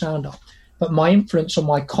deal of stand-up. But my influence on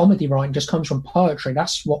my comedy writing just comes from poetry.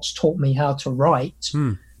 That's what's taught me how to write.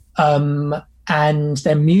 And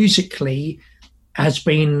then musically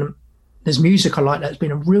there's music I like that's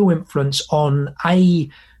been a real influence on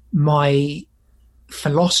my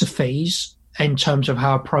philosophies in terms of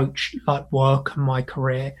how I approach like work and my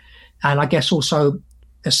career. And I guess also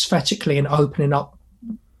aesthetically and opening up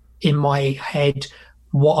in my head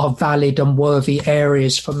what are valid and worthy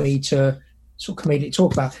areas for me to sort of comedically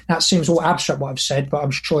talk about. That seems all abstract what I've said, but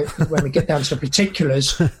I'm sure when we get down to the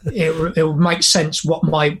particulars, it will make sense what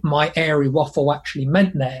my airy waffle actually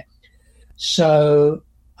meant there. So,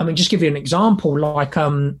 I mean, just give you an example, like,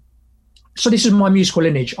 so this is my musical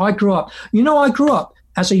lineage. I grew up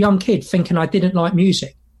as a young kid thinking I didn't like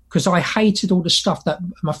music because I hated all the stuff that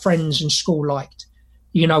my friends in school liked.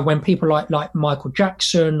 When people like Michael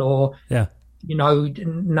Jackson or,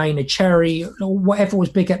 Nana Cherry or whatever was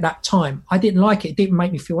big at that time. I didn't like it. It didn't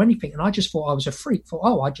make me feel anything. And I just thought I was a freak.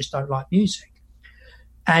 I just don't like music.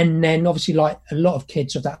 And then obviously, like a lot of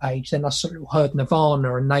kids of that age, then I sort of heard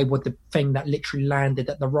Nirvana, and they were the thing that literally landed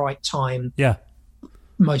at the right time. Yeah.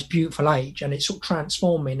 Most beautiful age. And it sort of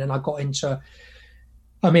transformed me. And then I got into,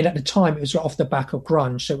 at the time it was off the back of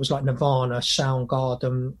grunge. So it was like Nirvana,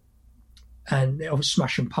 Soundgarden, and it was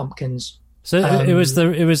Smashing Pumpkins. So it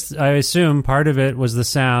was I assume part of it was the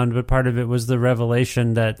sound, but part of it was the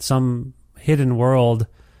revelation that some hidden world,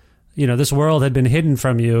 this world had been hidden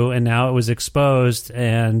from you and now it was exposed.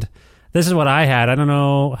 And this is what I had. I don't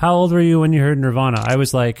know. How old were you when you heard Nirvana? I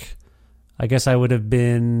was like, I guess I would have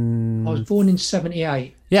been... I was born in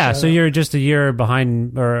 78. Yeah, so you're just a year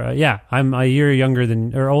behind, I'm a year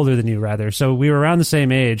older than you rather. So we were around the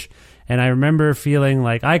same age. And I remember feeling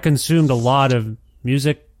like I consumed a lot of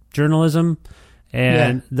music journalism,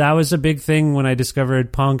 and that was a big thing when I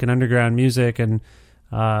discovered punk and underground music and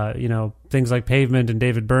things like Pavement and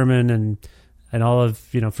David Berman and all of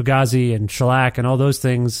Fugazi and Shellac and all those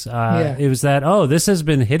things. It was that this has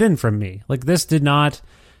been hidden from me. Like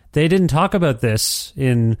they didn't talk about this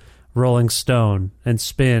in Rolling Stone and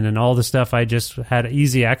Spin and all the stuff I just had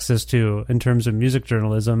easy access to in terms of music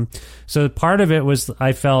journalism. So part of it was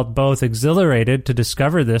I felt both exhilarated to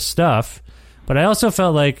discover this stuff, but I also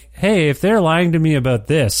felt like, hey, if they're lying to me about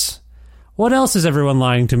this, what else is everyone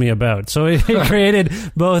lying to me about? So it created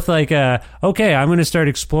both like, okay, I'm going to start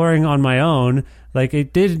exploring on my own. Like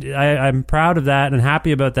it did, I'm proud of that and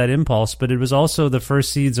happy about that impulse, but it was also the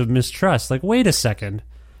first seeds of mistrust. Like, wait a second.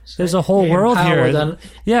 There's a whole world here.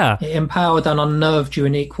 It empowered and unnerved you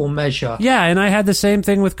in equal measure. Yeah, and I had the same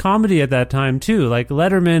thing with comedy at that time too. Like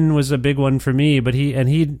Letterman was a big one for me, but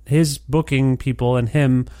his booking people and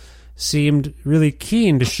him seemed really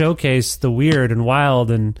keen to showcase the weird and wild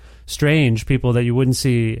and strange people that you wouldn't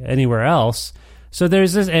see anywhere else. So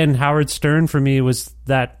there's this, and Howard Stern for me was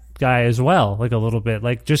that guy as well, like a little bit,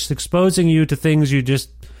 like just exposing you to things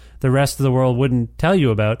the rest of the world wouldn't tell you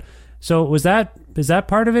about. So is that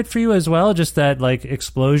part of it for you as well? Just that like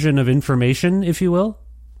explosion of information, if you will?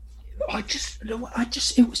 It just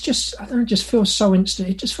feels so instant.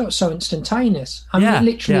 It just felt so instantaneous. It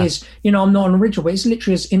literally is, I'm not an original, but it's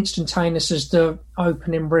literally as instantaneous as the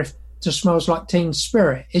opening riff to Smells Like Teen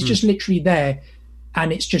Spirit. It's just literally there,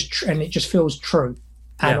 and it just feels true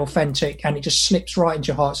and authentic, and it just slips right into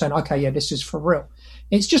your heart saying, okay, yeah, this is for real.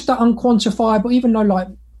 It's just that unquantifiable, even though like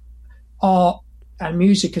art and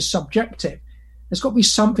music is subjective, there's got to be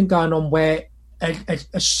something going on where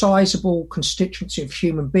a sizable constituency of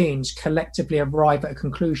human beings collectively arrive at a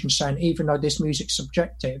conclusion saying, even though this music's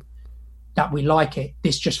subjective, that we like it,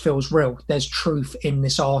 this just feels real. There's truth in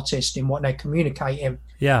this artist, in what they're communicating.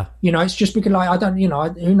 Yeah. It's just because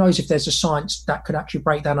who knows if there's a science that could actually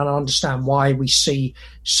break down and understand why we see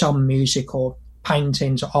some music or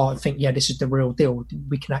paintings or art and think, yeah, this is the real deal.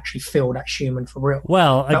 We can actually feel that's human for real.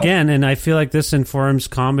 Well, again, and I feel like this informs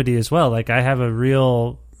comedy as well. Like I have a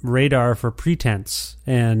real radar for pretense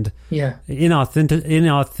and Yeah.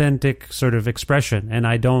 inauthentic sort of expression. And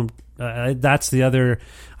I don't. That's the other.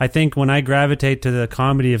 I think when I gravitate to the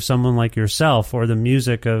comedy of someone like yourself, or the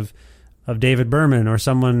music of David Berman, or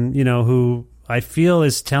someone, you know, who I feel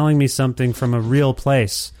is telling me something from a real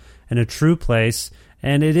place and a true place,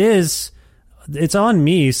 and it's on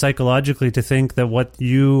me psychologically to think that what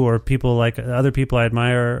you or people like other people I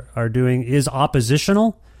admire are doing is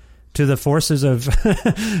oppositional to the forces of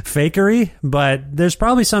fakery, but there's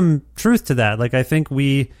probably some truth to that. Like, I think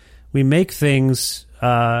we make things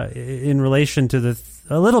in relation to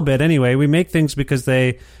a little bit anyway, we make things because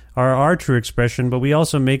they are our true expression, but we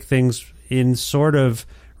also make things in sort of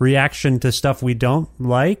reaction to stuff we don't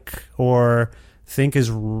like or think is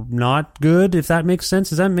not good, if that makes sense.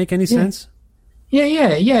 Does that make any sense? Yeah.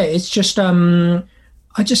 It's just, I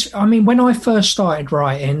mean, when I first started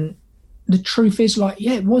writing, the truth is, like,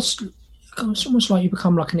 it was almost like you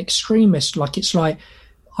become like an extremist. Like, it's like,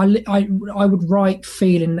 I would write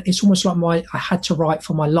feeling, it's almost like I had to write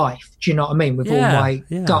for my life. Do you know what I mean? With all my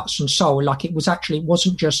guts and soul. Like, it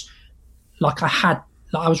wasn't just like I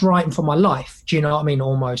was writing for my life. Do you know what I mean?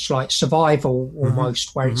 Almost like survival,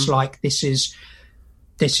 almost, where it's like, this is,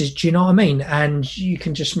 do you know what I mean? And you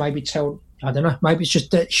can just maybe tell, I don't know, maybe it's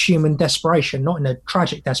just human desperation, not in a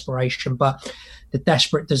tragic desperation, but the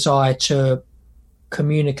desperate desire to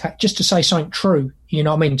communicate, just to say something true. You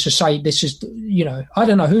know what I mean? To say this is, you know, I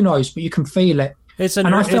don't know, who knows, but you can feel it. It's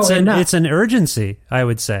an urgency, I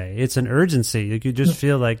would say. It's an urgency. You could just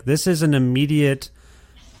feel like this is an immediate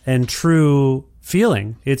and true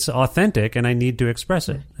feeling. It's authentic, and I need to express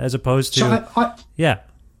it, as opposed to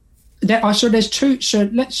So there's two. So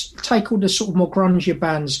let's take all the sort of more grungy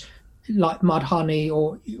bands like Mudhoney,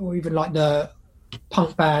 or even like the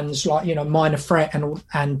punk bands like, you know, Minor Threat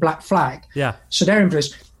and Black Flag. Yeah. So they're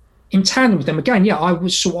influenced. In tandem with them, again,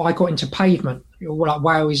 I got into Pavement. Like,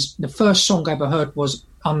 the first song I ever heard was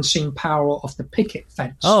Unseen Power of the Picket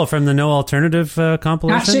Fence. Oh, from the No Alternative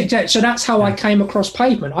compilation? That's it. So that's how I came across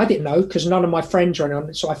Pavement. I didn't know, because none of my friends were on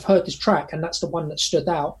it. So I've heard this track, and that's the one that stood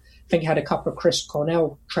out. I think it had a couple of Chris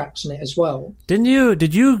Cornell tracks in it as well. Did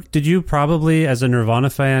you probably, as a Nirvana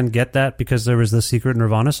fan, get that because there was the secret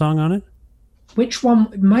Nirvana song on it? Which one?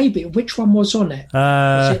 Maybe. Which one was on it?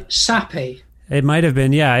 Is it Sappy? It might have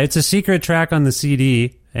been. Yeah, it's a secret track on the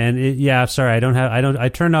CD. And I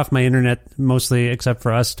turned off my internet mostly, except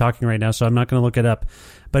for us talking right now, so I'm not going to look it up.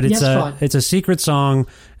 But it's a secret song,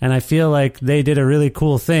 and I feel like they did a really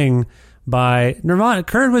cool thing by Nirvana.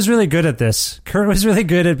 Kurt was really good at this. Kurt was really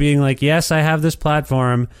good at being like, yes, I have this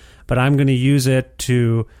platform, but I'm going to use it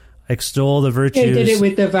to extol the virtues. He did it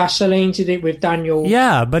with the Vaseline, did it with Daniel.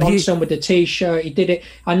 Yeah, but Johnson with the T-shirt. He did it.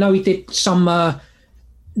 I know he did some,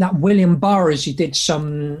 that William Burroughs, he did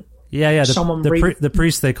some... The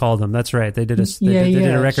priest, they called him. That's right. They did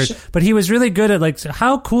a record. But he was really good at, like,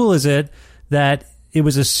 how cool is it that it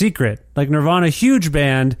was a secret? Like, Nirvana, huge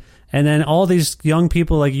band, and then all these young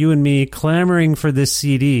people like you and me clamoring for this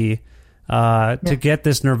CD to get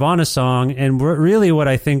this Nirvana song. And really what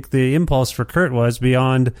I think the impulse for Kurt was,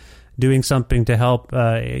 beyond doing something to help,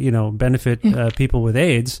 benefit people with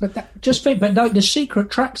AIDS. But the secret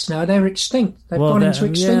tracks now, they're extinct. They've gone into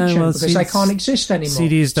extinction because they can't exist anymore.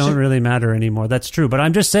 CDs don't really matter anymore. That's true. But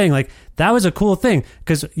I'm just saying, like, that was a cool thing,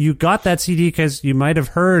 because you got that CD because you might have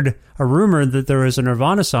heard a rumor that there was a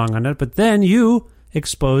Nirvana song on it, but then you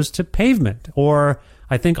exposed to Pavement, or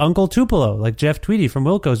I think Uncle Tupelo, like Jeff Tweedy from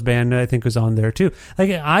Wilco's band, I think was on there too. Like,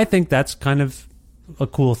 I think that's kind of a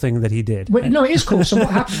cool thing that he did. Well, no, it is cool. So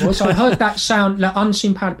what happened was, I heard that sound, like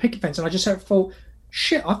Unseen Power Picket Fence, and I just thought,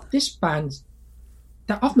 shit, this band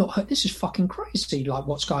that I've not heard, this is fucking crazy, like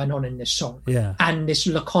what's going on in this song. Yeah. And this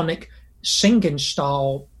laconic singing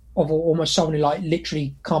style of almost someone who, like,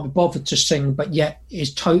 literally can't be bothered to sing, but yet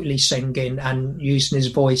is totally singing and using his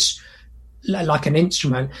voice like an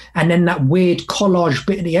instrument. And then that weird collage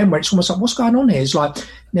bit at the end where it's almost like, what's going on here? It's like,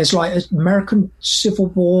 there's like an American Civil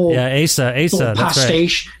War Asa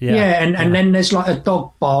pastiche, right. And then there's like a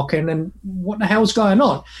dog barking, and what the hell's going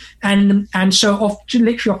on? And so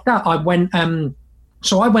literally off that I went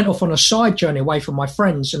off on a side journey away from my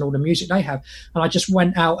friends and all the music they have, and I just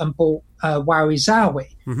went out and bought Wowie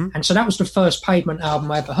Zowie. And so that was the first Pavement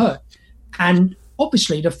album I ever heard. And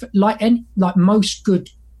obviously, like most good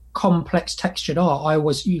complex textured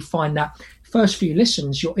art, you find that first few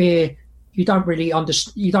listens, your ear, you don't really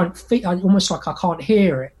understand, you don't feel, almost like I can't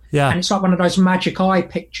hear it. And it's like one of those magic eye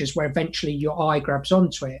pictures where eventually your eye grabs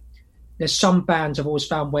onto it. There's some bands I've always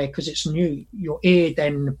found where, because it's new, your ear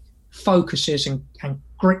then focuses and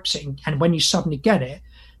grips it, and when you suddenly get it,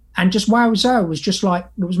 And just while I was there, it was just like,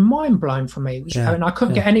 it was mind blowing for me. It was, and I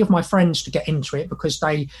couldn't get any of my friends to get into it because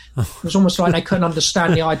it was almost like they couldn't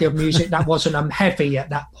understand the idea of music that wasn't heavy at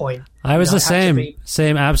that point. I was the same,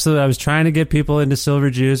 absolutely. I was trying to get people into Silver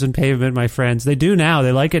Jews and Pavement, my friends. They do now,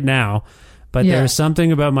 they like it now. But there was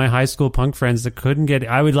something about my high school punk friends that couldn't get it.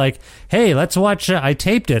 I would like, hey, let's watch, I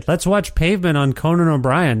taped it. Let's watch Pavement on Conan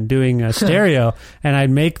O'Brien doing a stereo. And I'd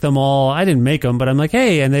make them all, I didn't make them, but I'm like,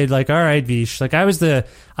 hey, and they'd like, all right, Vish. Like I was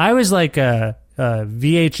like a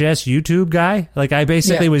VHS YouTube guy. Like I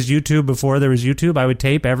basically was YouTube before there was YouTube. I would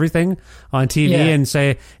tape everything on TV and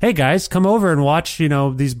say, hey guys, come over and watch,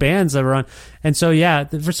 these bands that were on. And so,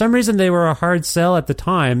 for some reason they were a hard sell at the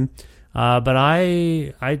time. But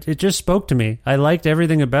it just spoke to me. I liked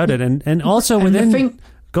everything about it, and also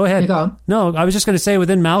go ahead. No, I was just going to say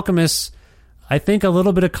within Malcolmus, I think a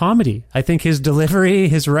little bit of comedy. I think his delivery,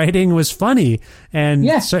 his writing was funny, and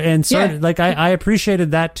I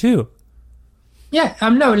appreciated that too. Yeah,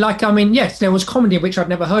 yes, there was comedy which I'd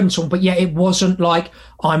never heard in song, but it wasn't like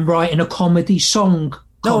I'm writing a comedy song.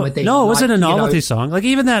 No, it wasn't a novelty song. Like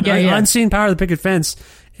even that Unseen Power of the Picket Fence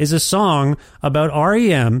is a song about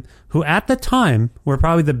R.E.M., who at the time were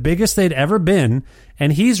probably the biggest they'd ever been,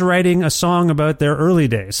 and he's writing a song about their early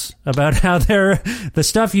days, about how the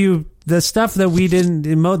stuff that we didn't,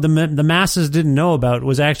 the masses didn't know about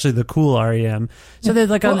was actually the cool R.E.M. So they're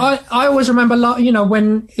like, I always remember,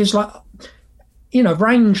 when it's like,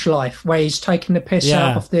 Range Life, where he's taking the piss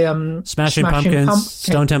out of the Smashing Pumpkins,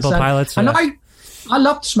 Stone Temple Pilots, and I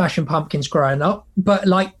loved Smashing Pumpkins growing up, but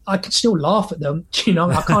I could still laugh at them.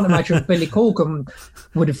 I can't imagine Billy Corgan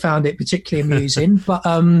would have found it particularly amusing, but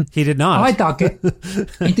he did not. I dug it.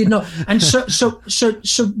 He did not. And so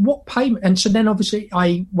what Pavement? And so then obviously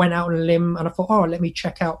I went out on a limb and I thought, let me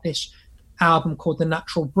check out this album called The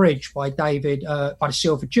Natural Bridge by by the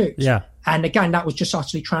Silver Jews. Yeah. And again, that was just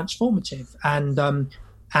utterly transformative. And then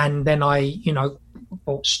I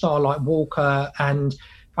bought Starlight Walker and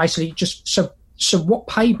basically just so what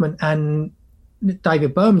Pavement and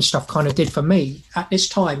David Berman stuff kind of did for me at this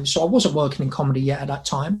time. So I wasn't working in comedy yet at that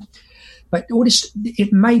time, but all this,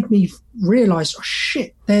 it made me realize, oh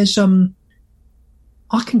shit, there's, I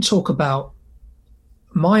can talk about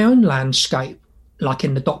my own landscape, like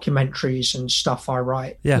in the documentaries and stuff I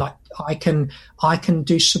write. Yeah. Like I can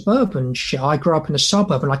do suburban shit. I grew up in a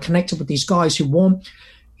suburb and I connected with these guys who want,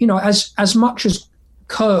 as much as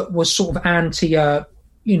Kurt was sort of anti-showman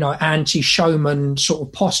sort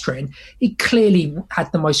of posturing, he clearly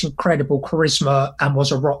had the most incredible charisma and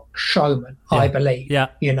was a rock showman, I believe. Yeah.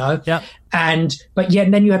 Yeah. But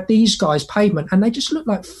then you have these guys, Pavement, and they just look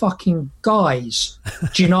like fucking guys.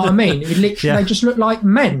 Do you know what I mean? They just look like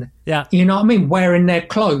men. Yeah. You know what I mean? Wearing their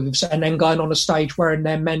clothes and then going on a stage wearing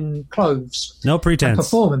their men clothes. No pretense. And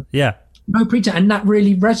performing. Yeah. No pretense. And that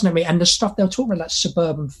really resonated with me. And the stuff they were talking about, that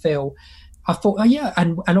suburban feel, I thought,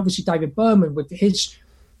 and obviously David Berman with his,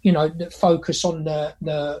 the focus on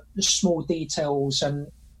the small details and,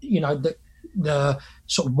 the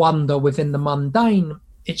sort of wonder within the mundane,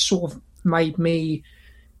 it sort of made me,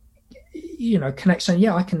 connect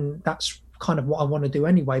saying, that's kind of what I want to do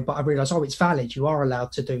anyway. But I realised, it's valid. You are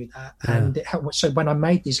allowed to do that. Yeah. And it helped. So when I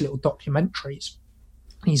made these little documentaries,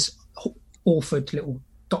 these authored little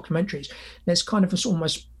documentaries, there's kind of this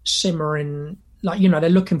almost simmering, like, they're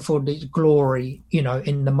looking for the glory,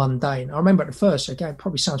 in the mundane. I remember at first, again, it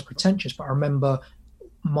probably sounds pretentious, but I remember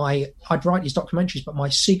I'd write these documentaries, but my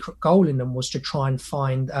secret goal in them was to try and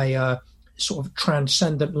find a sort of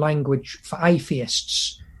transcendent language for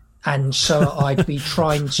atheists. And so I'd be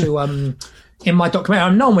trying to, in my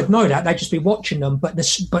documentary, no one would know that, they'd just be watching them, but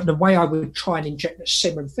the way I would try and inject the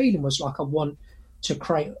simmering feeling was like, I want to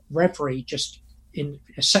create reverie just in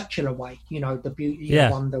a secular way, the beauty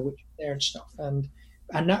and wonder which is there and stuff. And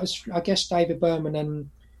that was, I guess, David Berman and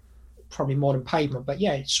probably more than Pavement, but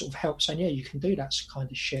it sort of helped saying, you can do that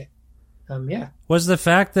kind of shit. Was the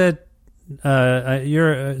fact that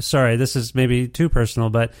sorry, this is maybe too personal,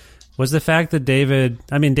 but was the fact that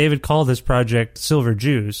David called his project Silver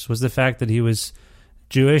Jews, was the fact that he was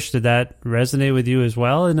Jewish, did that resonate with you as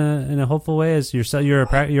well in a hopeful way? As you're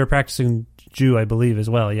a practicing Jew, I believe, as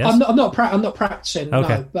well. Yes, I'm not practicing.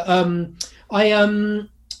 Okay. No, but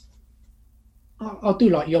I'll do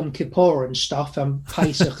like Yom Kippur and stuff and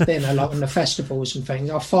Pesach dinner, like on the festivals and things.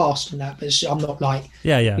 I fast and that, but I'm not like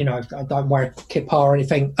I don't wear a kippah or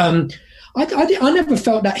anything. I never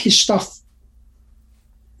felt that his stuff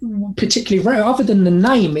particularly rare, other than the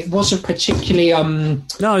name. It wasn't particularly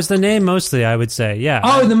no, it's the name mostly, I would say.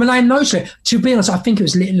 The name mostly. To be honest, I think it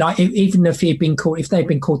was like, even if they'd been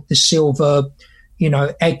called the Silver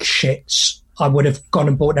egg shits, I would have gone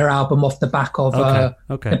and bought their album off the back of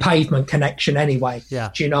Okay. the Pavement Connection anyway.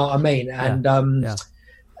 Yeah. Do you know what I mean? Yeah.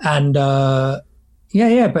 And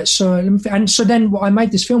but so then I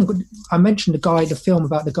made this film. I mentioned the film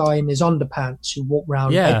about the guy in his underpants who walked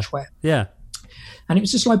around Edgware. Yeah. And it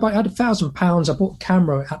was just like, I had £1,000. I bought a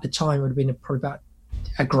camera at the time. It would have been probably about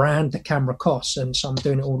 $1,000 the camera costs. And so I'm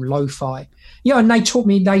doing it all lo-fi. Yeah. And they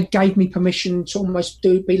gave me permission to almost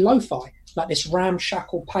be lo-fi, like this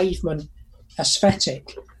ramshackle Pavement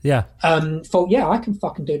aesthetic. Yeah. Thought, I can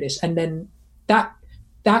fucking do this. And then that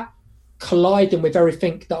colliding with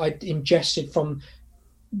everything that I'd ingested from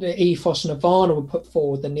the ethos Nirvana would put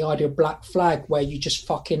forward, and the idea of Black Flag, where you just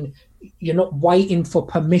you're not waiting for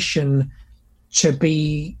permission to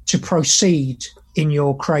proceed in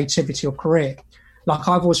your creativity or career. Like,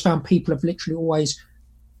 I've always found people have literally always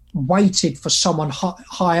waited for someone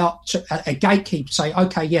high up, a gatekeeper, to say,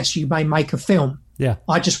 okay, yes, you may make a film. Yeah.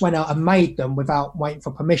 I just went out and made them without waiting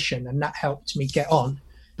for permission, and that helped me get on.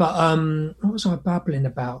 But what was I babbling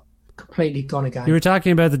about? Completely gone again. You were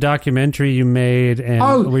talking about the documentary you made, and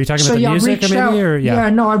were you talking about the music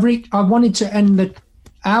maybe? I wanted to end the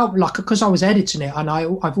out, like, because I was editing it, and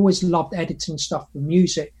I've always loved editing stuff for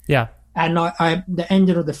music. Yeah. And I the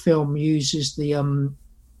ending of the film uses the I'm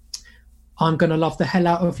Gonna Love the Hell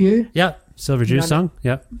Out of You. Yeah. Silver Juice song.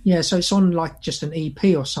 Yeah. Yeah, so it's on like just an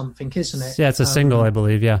EP or something, isn't it? Yeah, it's a single, I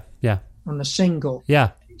believe. Yeah. Yeah. On the single.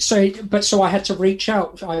 Yeah. So I had to reach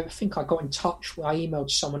out. I think I got in touch. I emailed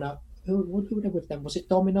someone up. Who did it with them? Was it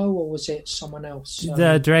Domino or was it someone else?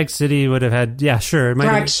 The Drag City would have had. Yeah, sure.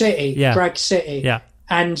 Drag City. Yeah. Drag City. Yeah.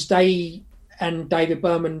 And David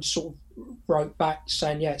Berman sort of wrote back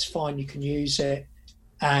saying, yeah, it's fine, you can use it.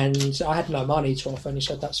 And I had no money to offer, and he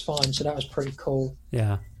said that's fine. So that was pretty cool.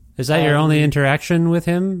 Yeah. Is that your only interaction with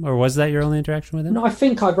him, or was that your only interaction with him? No, I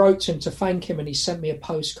think I wrote to him to thank him, and he sent me a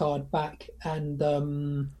postcard back.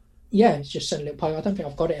 And he's just sent a little post. I don't think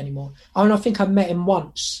I've got it anymore. I think I met him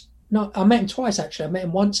once. No, I met him twice, actually. I met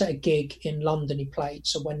him once at a gig in London he played.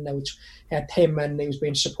 So when they had him, and he was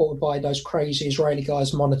being supported by those crazy Israeli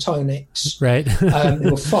guys, Monotonics. Right.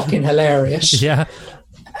 Who were fucking hilarious. Yeah.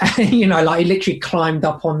 You know, like, he literally climbed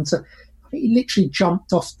up he literally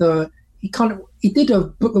jumped off he did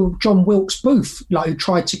a John Wilkes Booth, like, who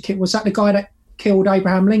tried to kill, was that the guy that killed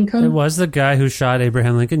Abraham Lincoln? It was the guy who shot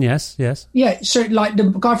Abraham Lincoln, yes. Yeah, so like the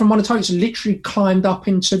guy from Monotonics literally climbed up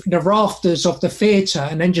into the rafters of the theatre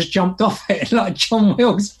and then just jumped off it like John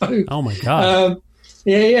Wilkes Booth. Oh my God.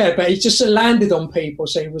 But he just landed on people,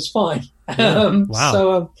 so he was fine. Yeah. Wow.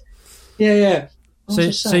 So,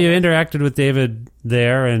 So you interacted with David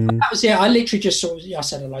there, and that was, I literally just I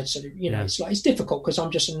said hello. So it's like, it's difficult because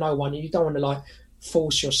I'm just a no one. You don't want to like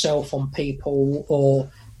force yourself on people or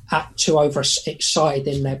act too over excited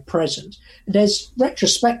in their presence. There's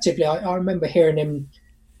retrospectively, I remember hearing him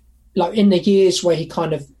like in the years where he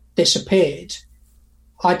kind of disappeared.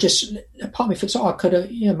 Part of me thinks, I could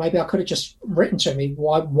have, maybe I could have just written to him.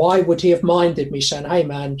 Why would he have minded me saying, hey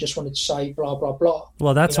man, just wanted to say blah, blah, blah.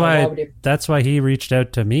 Well, that's why he reached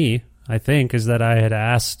out to me, I think, is that I had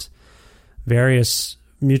asked various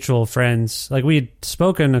mutual friends, like we'd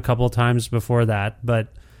spoken a couple of times before that,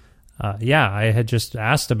 but I had just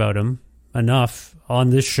asked about him enough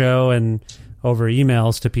on this show and over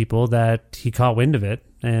emails to people that he caught wind of it,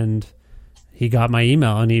 and he got my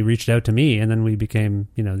email and he reached out to me, and then we became,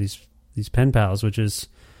 these pen pals, which is,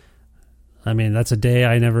 that's a day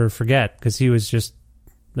I never forget, because he was just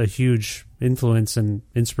a huge influence and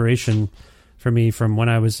inspiration for me from when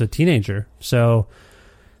I was a teenager. So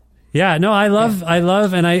I love,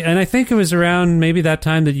 and I think it was around maybe that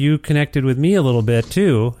time that you connected with me a little bit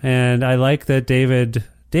too. And I like that David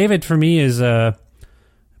for me is a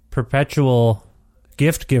perpetual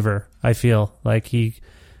gift giver. I feel like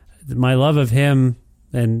my love of him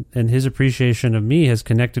and his appreciation of me has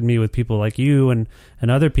connected me with people like you and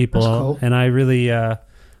other people. That's cool. And I really, I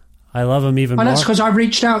love him even more. That's because I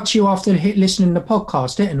reached out to you after listening to the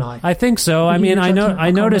podcast, didn't I? I think so. I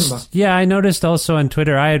noticed also on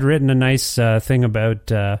Twitter, I had written a nice thing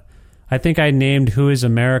about, I think I named Who is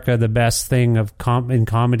America the best thing in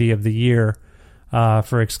comedy of the year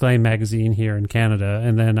for Exclaim magazine here in Canada.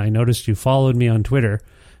 And then I noticed you followed me on Twitter,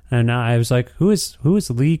 and I was like, who is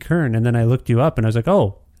Lee Kern? And then I looked you up and I was like,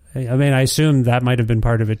 oh, I assume that might have been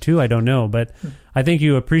part of it too. I don't know, but I think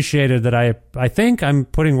you appreciated that. I think I'm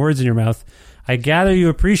putting words in your mouth. I gather you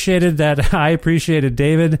appreciated that I appreciated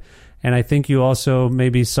David, and I think you also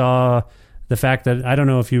maybe saw the fact that I don't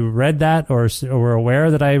know if you read that or were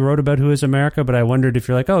aware that I wrote about Who is America, but I wondered if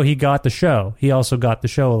you're like, oh, he got the show. He also got the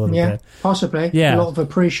show a little bit. Possibly. Yeah, a lot of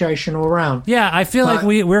appreciation all around. Yeah, I feel like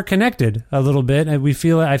we're connected a little bit, and I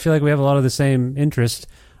feel like we have a lot of the same interest.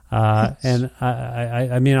 And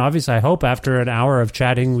I mean, obviously, I hope after an hour of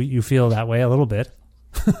chatting, you feel that way a little bit.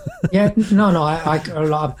 Yeah, no,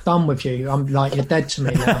 I'm done with you. I'm like, you're dead to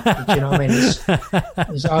me now. Do you know what I mean?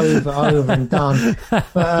 It's over and done.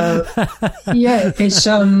 But yeah, it's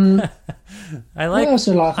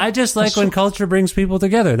I just like when culture brings people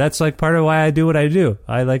together. That's like part of why I do what I do.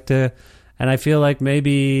 I like to, and I feel like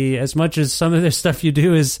maybe as much as some of the stuff you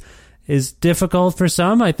do is difficult for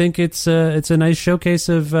some, I think it's a nice showcase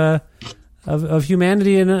of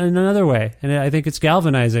humanity in another way, and I think it's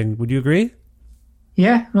galvanizing. Would you agree?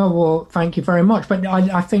 Yeah, no, well, thank you very much. But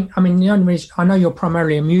I think, I mean, the only reason, I know you're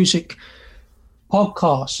primarily a music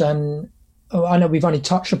podcast, and I know we've only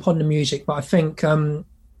touched upon the music, but I think, so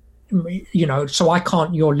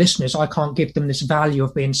your listeners, I can't give them this value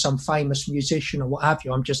of being some famous musician or what have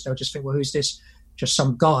you. They'll just think, well, who's this? Just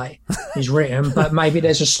some guy who's written. But maybe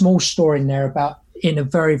there's a small story in there about, in a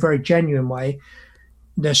very, very genuine way,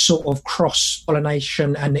 the sort of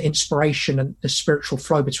cross-pollination and the inspiration and the spiritual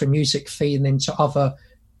flow between music feeding into other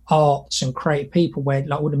arts and creative people, where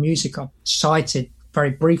like all the music I've cited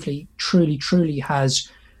very briefly truly has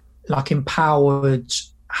like empowered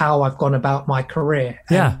how I've gone about my career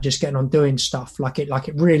and just getting on doing stuff like it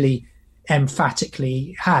really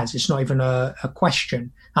emphatically has. It's not even a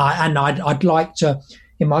question. And I'd like to,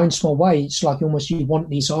 in my own small way, it's like almost you want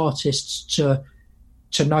these artists to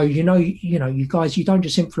know, you guys, you don't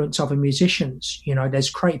just influence other musicians. There's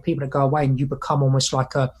creative people that go away and you become almost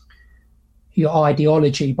like your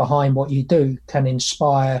ideology behind what you do can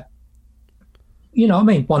inspire,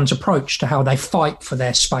 one's approach to how they fight for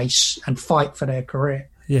their space and fight for their career.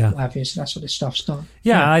 Yeah. Obviously, that's what this stuff's done.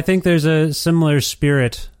 Yeah, I think there's a similar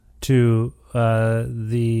spirit to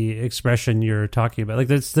the expression you're talking about. Like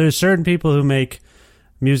there's certain people who make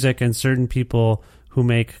music and certain people who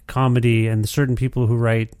make comedy and certain people who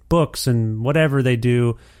write books and whatever they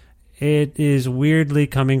do, it is weirdly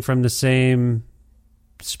coming from the same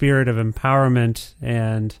spirit of empowerment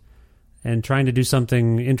and trying to do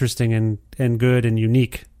something interesting and good and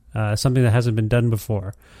unique, something that hasn't been done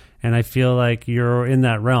before. And I feel like you're in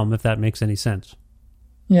that realm, if that makes any sense.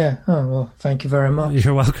 Yeah. Oh, well, thank you very much.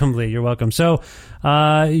 You're welcome, Lee. You're welcome. So,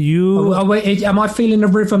 wait, am I feeling a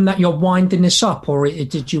rhythm that you're winding this up, or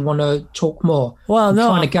did you want to talk more? Well,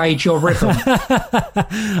 no. I'm trying to gauge your rhythm.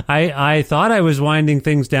 I thought I was winding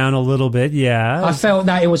things down a little bit, yeah. I felt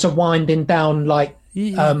that it was a winding down, like,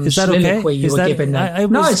 is that soliloquy okay? you were giving there.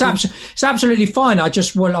 No, it's absolutely fine. I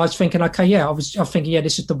was thinking, okay, yeah, I was thinking, yeah,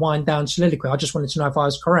 this is the wind down soliloquy. I just wanted to know if I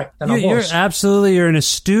was correct, and I was. You're an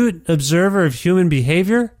astute observer of human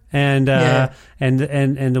behavior and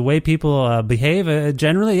the way people behave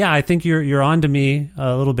generally. Yeah, I think you're on to me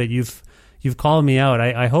a little bit. You've called me out.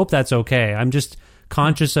 I hope that's okay. I'm just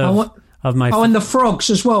conscious of my... and the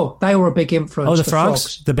Frogs as well. They were a big influence. Oh, the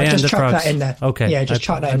Frogs? The band, just the Frogs. Chuck that in there. Okay. Yeah, just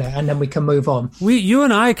chuck that in there, and then we can move on. You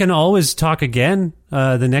and I can always talk again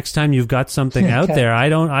the next time you've got something out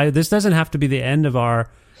there. This doesn't have to be the end of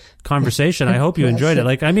our conversation. I hope you enjoyed it.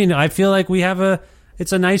 Like, I mean, I feel like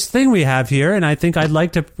it's a nice thing we have here, and I think I'd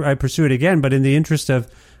like to pursue it again, but in the interest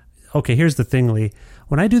of... Okay, here's the thing, Lee.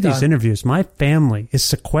 When I do these interviews, my family is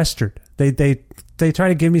sequestered. They try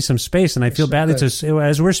to give me some space, and I feel bad.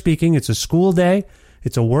 As we're speaking, it's a school day.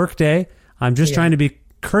 It's a work day. I'm just trying to be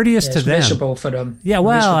courteous to them. It's miserable for them. Yeah,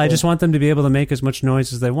 well, I just want them to be able to make as much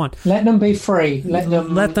noise as they want. Let them be free.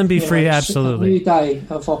 Let them be free, absolutely. A new day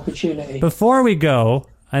of opportunity. Before we go,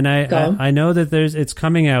 and I know that it's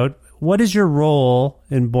coming out, what is your role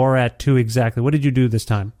in Borat 2 exactly? What did you do this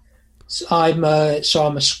time? I'm a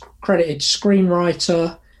credited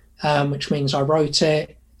screenwriter, which means I wrote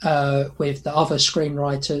it with the other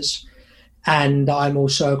screenwriters, and I'm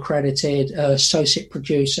also a credited associate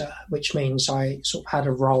producer, which means I sort of had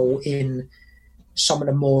a role in some of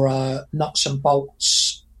the more nuts and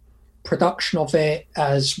bolts production of it,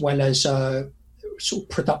 as well as sort of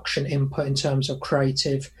production input in terms of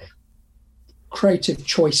creative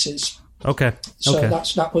choices. Okay. So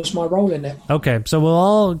that was my role in it. Okay. So we'll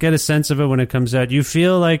all get a sense of it when it comes out. You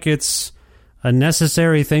feel like it's a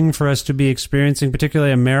necessary thing for us to be experiencing,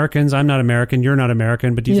 particularly Americans? I'm not American. You're not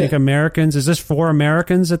American. But do you think Americans, is this for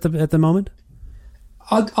Americans at the moment?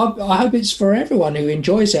 I hope it's for everyone who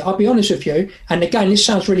enjoys it. I'll be honest with you. And again, this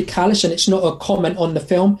sounds really callous and it's not a comment on the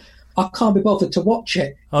film. I can't be bothered to watch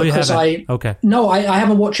it. Oh, you haven't? Okay. No, I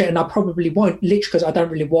haven't watched it, and I probably won't, literally, because I don't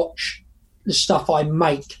really watch the stuff I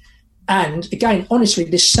make. And again, honestly,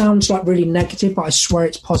 this sounds like really negative, but I swear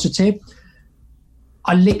it's positive.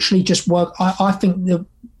 I literally just work. I think the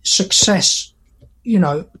success,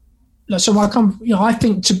 so I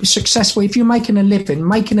think to be successful, if you're making a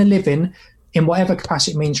living in whatever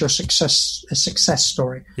capacity means you're a success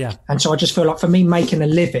story. Yeah. And so I just feel like for me, making a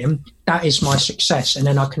living, that is my success. And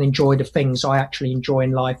then I can enjoy the things I actually enjoy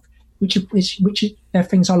in life, which are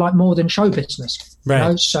things I like more than show business.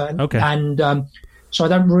 Right. So, okay. And so I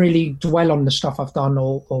don't really dwell on the stuff I've done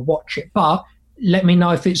or watch it, but let me know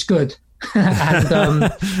if it's good. And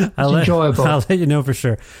it's enjoyable. I'll let you know for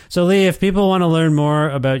sure. So Lee, if people want to learn more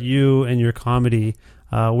about you and your comedy,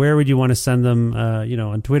 where would you want to send them?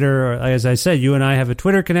 On Twitter, or, as I said, you and I have a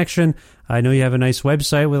Twitter connection. I know you have a nice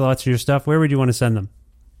website with lots of your stuff. Where would you want to send them?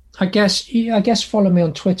 I guess follow me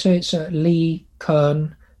on Twitter. It's Lee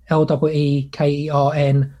Kern,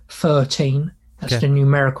 LEEKERN 13. That's the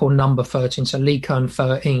numerical number 13. So Lee Kern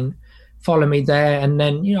 13. Follow me there, and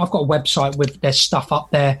then I've got a website with there's stuff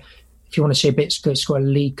up there. If you want to see a bit, it's got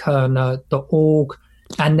leekerner.org.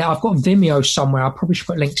 And I've got Vimeo somewhere. I probably should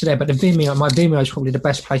put a link to there, but my Vimeo is probably the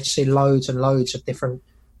best place to see loads and loads of different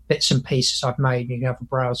bits and pieces I've made. You can have a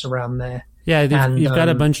browse around there. Yeah, you've got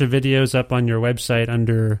a bunch of videos up on your website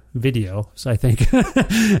under videos, I think,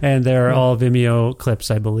 and they're all Vimeo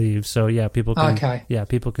clips, I believe. So yeah, people can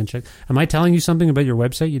check. Am I telling you something about your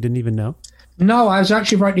website you didn't even know? No, I was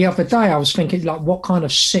actually right the other day. I was thinking, like, what kind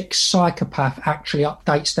of sick psychopath actually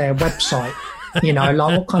updates their website? Like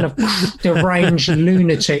what kind of deranged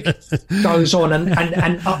lunatic goes on and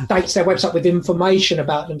updates their website with information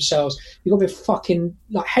about themselves? You've got to be a fucking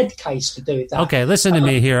head case to do that. Okay, listen to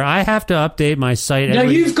me here. I have to update my site.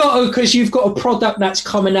 You've got to, because you've got a product that's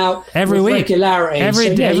coming out every week, regularity.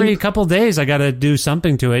 Every couple of days, I got to do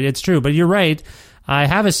something to it. It's true, but you're right. I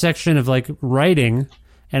have a section of writing.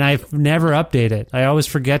 And I've never updated it. I always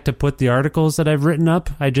forget to put the articles that I've written up.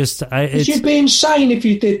 You'd be insane if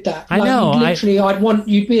you did that. I know. Literally, I'd want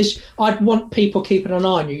people keeping an eye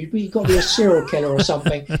on you. You've got to be a serial killer or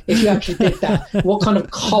something if you actually did that. What kind of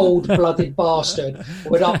cold-blooded bastard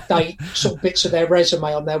would update sort of bits of their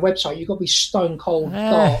resume on their website? You've got to be stone cold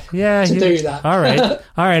dark to do that. All right.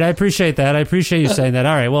 I appreciate that. I appreciate you saying that.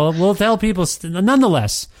 All right. Well, we'll tell people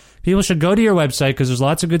nonetheless. People should go to your website because there's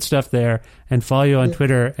lots of good stuff there, and follow you on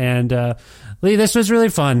Twitter. And Lee, this was really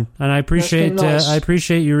fun, and I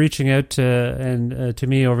appreciate you reaching out to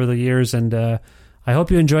me over the years. And I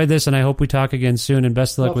hope you enjoyed this, and I hope we talk again soon. And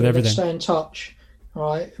best of luck with everything. Let's stay in touch, all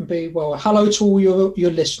right? And be well. Hello to all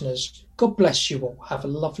your listeners. God bless you all. Have a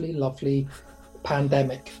lovely, lovely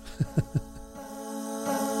pandemic.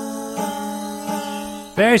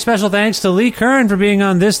 Very special thanks to Lee Kern for being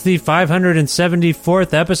on the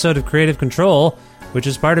 574th episode of Creative Control, which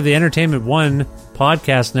is part of the Entertainment One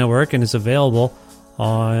podcast network and is available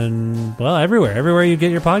on, everywhere you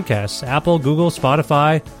get your podcasts. Apple, Google,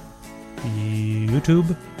 Spotify,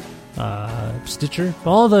 YouTube, Stitcher,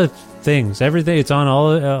 all the things, everything. It's on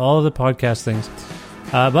all of the podcast things.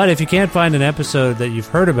 But if you can't find an episode that you've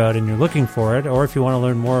heard about and you're looking for it, or if you want to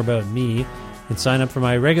learn more about me, and sign up for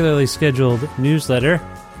my regularly scheduled newsletter.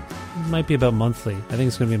 It might be about monthly. I think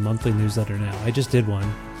it's going to be a monthly newsletter now. I just did one.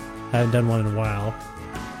 I haven't done one in a while.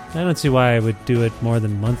 I don't see why I would do it more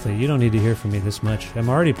than monthly. You don't need to hear from me this much. I'm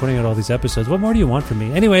already putting out all these episodes. What more do you want from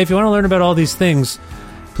me? Anyway, if you want to learn about all these things,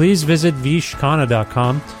 please visit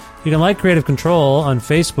vishkhanna.com. You can like Creative Control on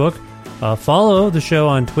Facebook, follow the show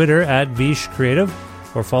on Twitter at vishcreative,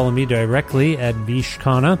 or follow me directly at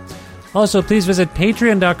vishkhanna. Also, please visit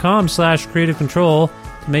patreon.com/Creative Control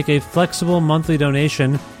to make a flexible monthly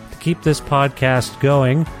donation to keep this podcast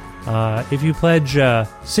going. If you pledge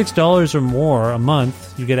 $6 or more a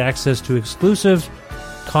month, you get access to exclusive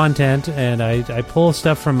content, and I pull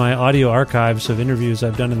stuff from my audio archives of interviews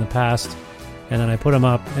I've done in the past, and then I put them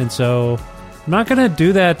up. And so I'm not going to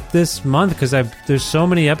do that this month because there's so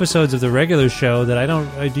many episodes of the regular show that I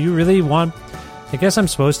don't... Do you really want... I guess I'm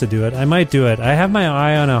supposed to do it. I might do it. I have my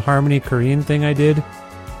eye on a Harmony Korine thing I did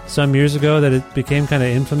some years ago that it became kind of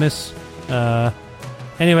infamous.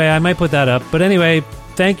 Anyway, I might put that up. But anyway,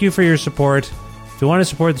 thank you for your support. If you want to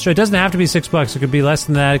support the show, it doesn't have to be $6. It could be less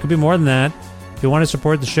than that. It could be more than that. If you want to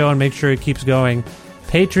support the show and make sure it keeps going,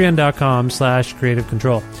 patreon.com/Creative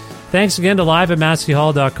Control. Thanks again to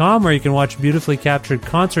live@masseyhall.com, where you can watch beautifully captured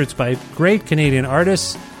concerts by great Canadian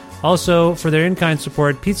artists. Also, for their in-kind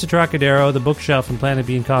support, Pizza Trocadero, The Bookshelf, and Planet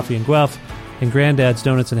Bean Coffee in Guelph, and Granddad's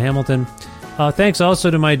Donuts in Hamilton. Thanks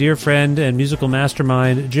also to my dear friend and musical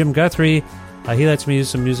mastermind, Jim Guthrie. He lets me use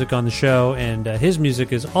some music on the show, and his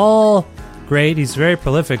music is all great. He's very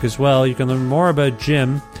prolific as well. You can learn more about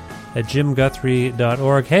Jim at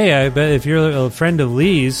jimguthrie.org. Hey, I bet if you're a friend of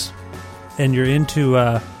Lee's, and you're into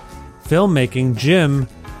filmmaking, Jim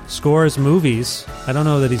scores movies. I don't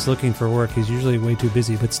know that he's looking for work. He's usually way too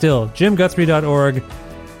busy, but still, jimguthrie.org.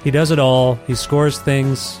 He does it all. He scores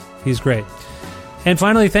things. He's great. And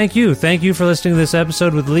finally, thank you. Thank you for listening to this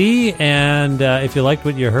episode with Lee. And if you liked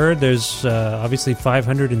what you heard, there's obviously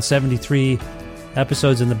 573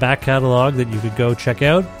 episodes in the back catalog that you could go check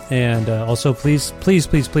out. And also, please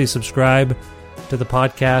subscribe to the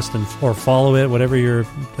podcast or follow it, whatever your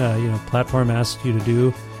platform asks you to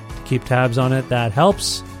do to keep tabs on it. That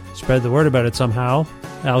helps spread the word about it somehow,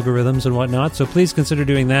 algorithms and whatnot. So please consider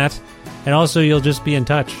doing that. And also, you'll just be in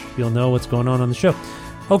touch. You'll know what's going on the show.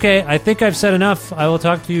 Okay, I think I've said enough. I will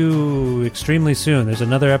talk to you extremely soon. There's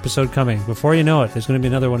another episode coming. Before you know it, there's going to be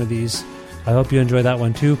another one of these. I hope you enjoy that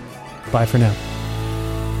one too. Bye for now.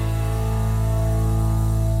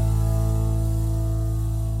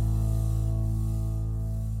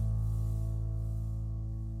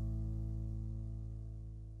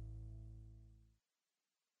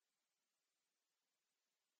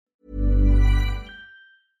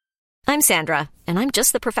 I'm Sandra, and I'm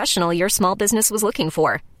just the professional your small business was looking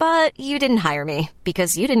for. But you didn't hire me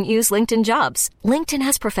because you didn't use LinkedIn Jobs. LinkedIn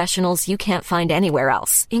has professionals you can't find anywhere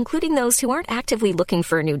else, including those who aren't actively looking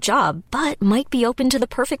for a new job, but might be open to the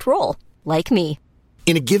perfect role, like me.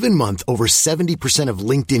 In a given month, over 70% of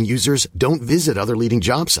LinkedIn users don't visit other leading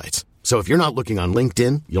job sites. So if you're not looking on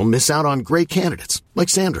LinkedIn, you'll miss out on great candidates, like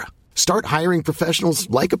Sandra. Start hiring professionals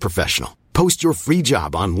like a professional. Post your free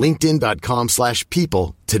job on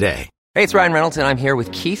linkedin.com/people today. Hey, it's Ryan Reynolds, and I'm here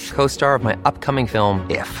with Keith, co-star of my upcoming film,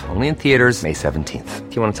 If, only in theaters May 17th.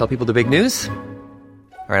 Do you want to tell people the big news?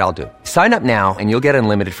 All right, I'll do it. Sign up now and you'll get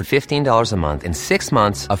unlimited for $15 a month and 6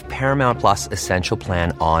 months of Paramount Plus Essential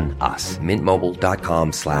Plan on us.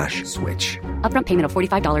 MintMobile.com/switch. Upfront payment of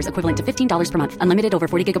 $45 equivalent to $15 per month. Unlimited over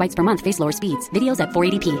 40 gigabytes per month. Face lower speeds. Videos at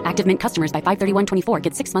 480p. Active Mint customers by 531.24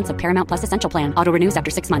 get 6 months of Paramount Plus Essential Plan. Auto renews after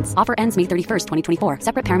 6 months. Offer ends May 31st, 2024.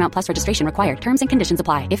 Separate Paramount Plus registration required. Terms and conditions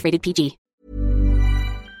apply if rated PG.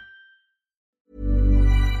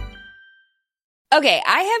 Okay,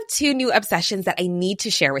 I have 2 new obsessions that I need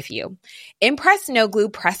to share with you. Impress No Glue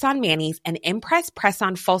Press-On Manis and Impress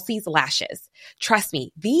Press-On Falsies Lashes. Trust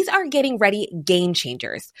me, these are getting ready game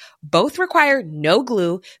changers. Both require no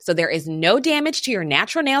glue, so there is no damage to your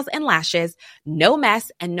natural nails and lashes, no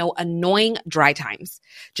mess, and no annoying dry times.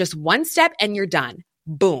 Just one step and you're done.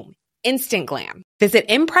 Boom. Instant glam. Visit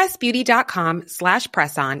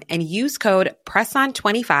impressbeauty.com/presson and use code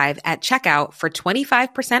PRESSON25 at checkout for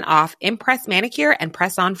 25% off Impress Manicure and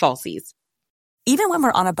Press-On Falsies. Even when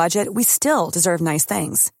we're on a budget, we still deserve nice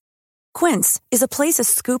things. Quince is a place to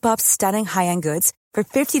scoop up stunning high-end goods for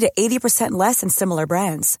 50 to 80% less than similar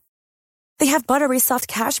brands. They have buttery soft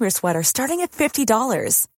cashmere sweaters starting at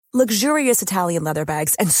 $50, luxurious Italian leather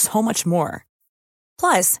bags, and so much more.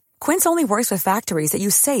 Plus, Quince only works with factories that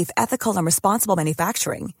use safe, ethical, and responsible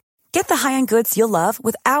manufacturing. Get the high-end goods you'll love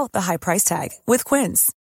without the high price tag with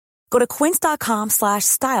Quince. Go to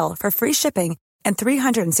quince.com/style for free shipping and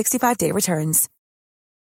 365-day returns.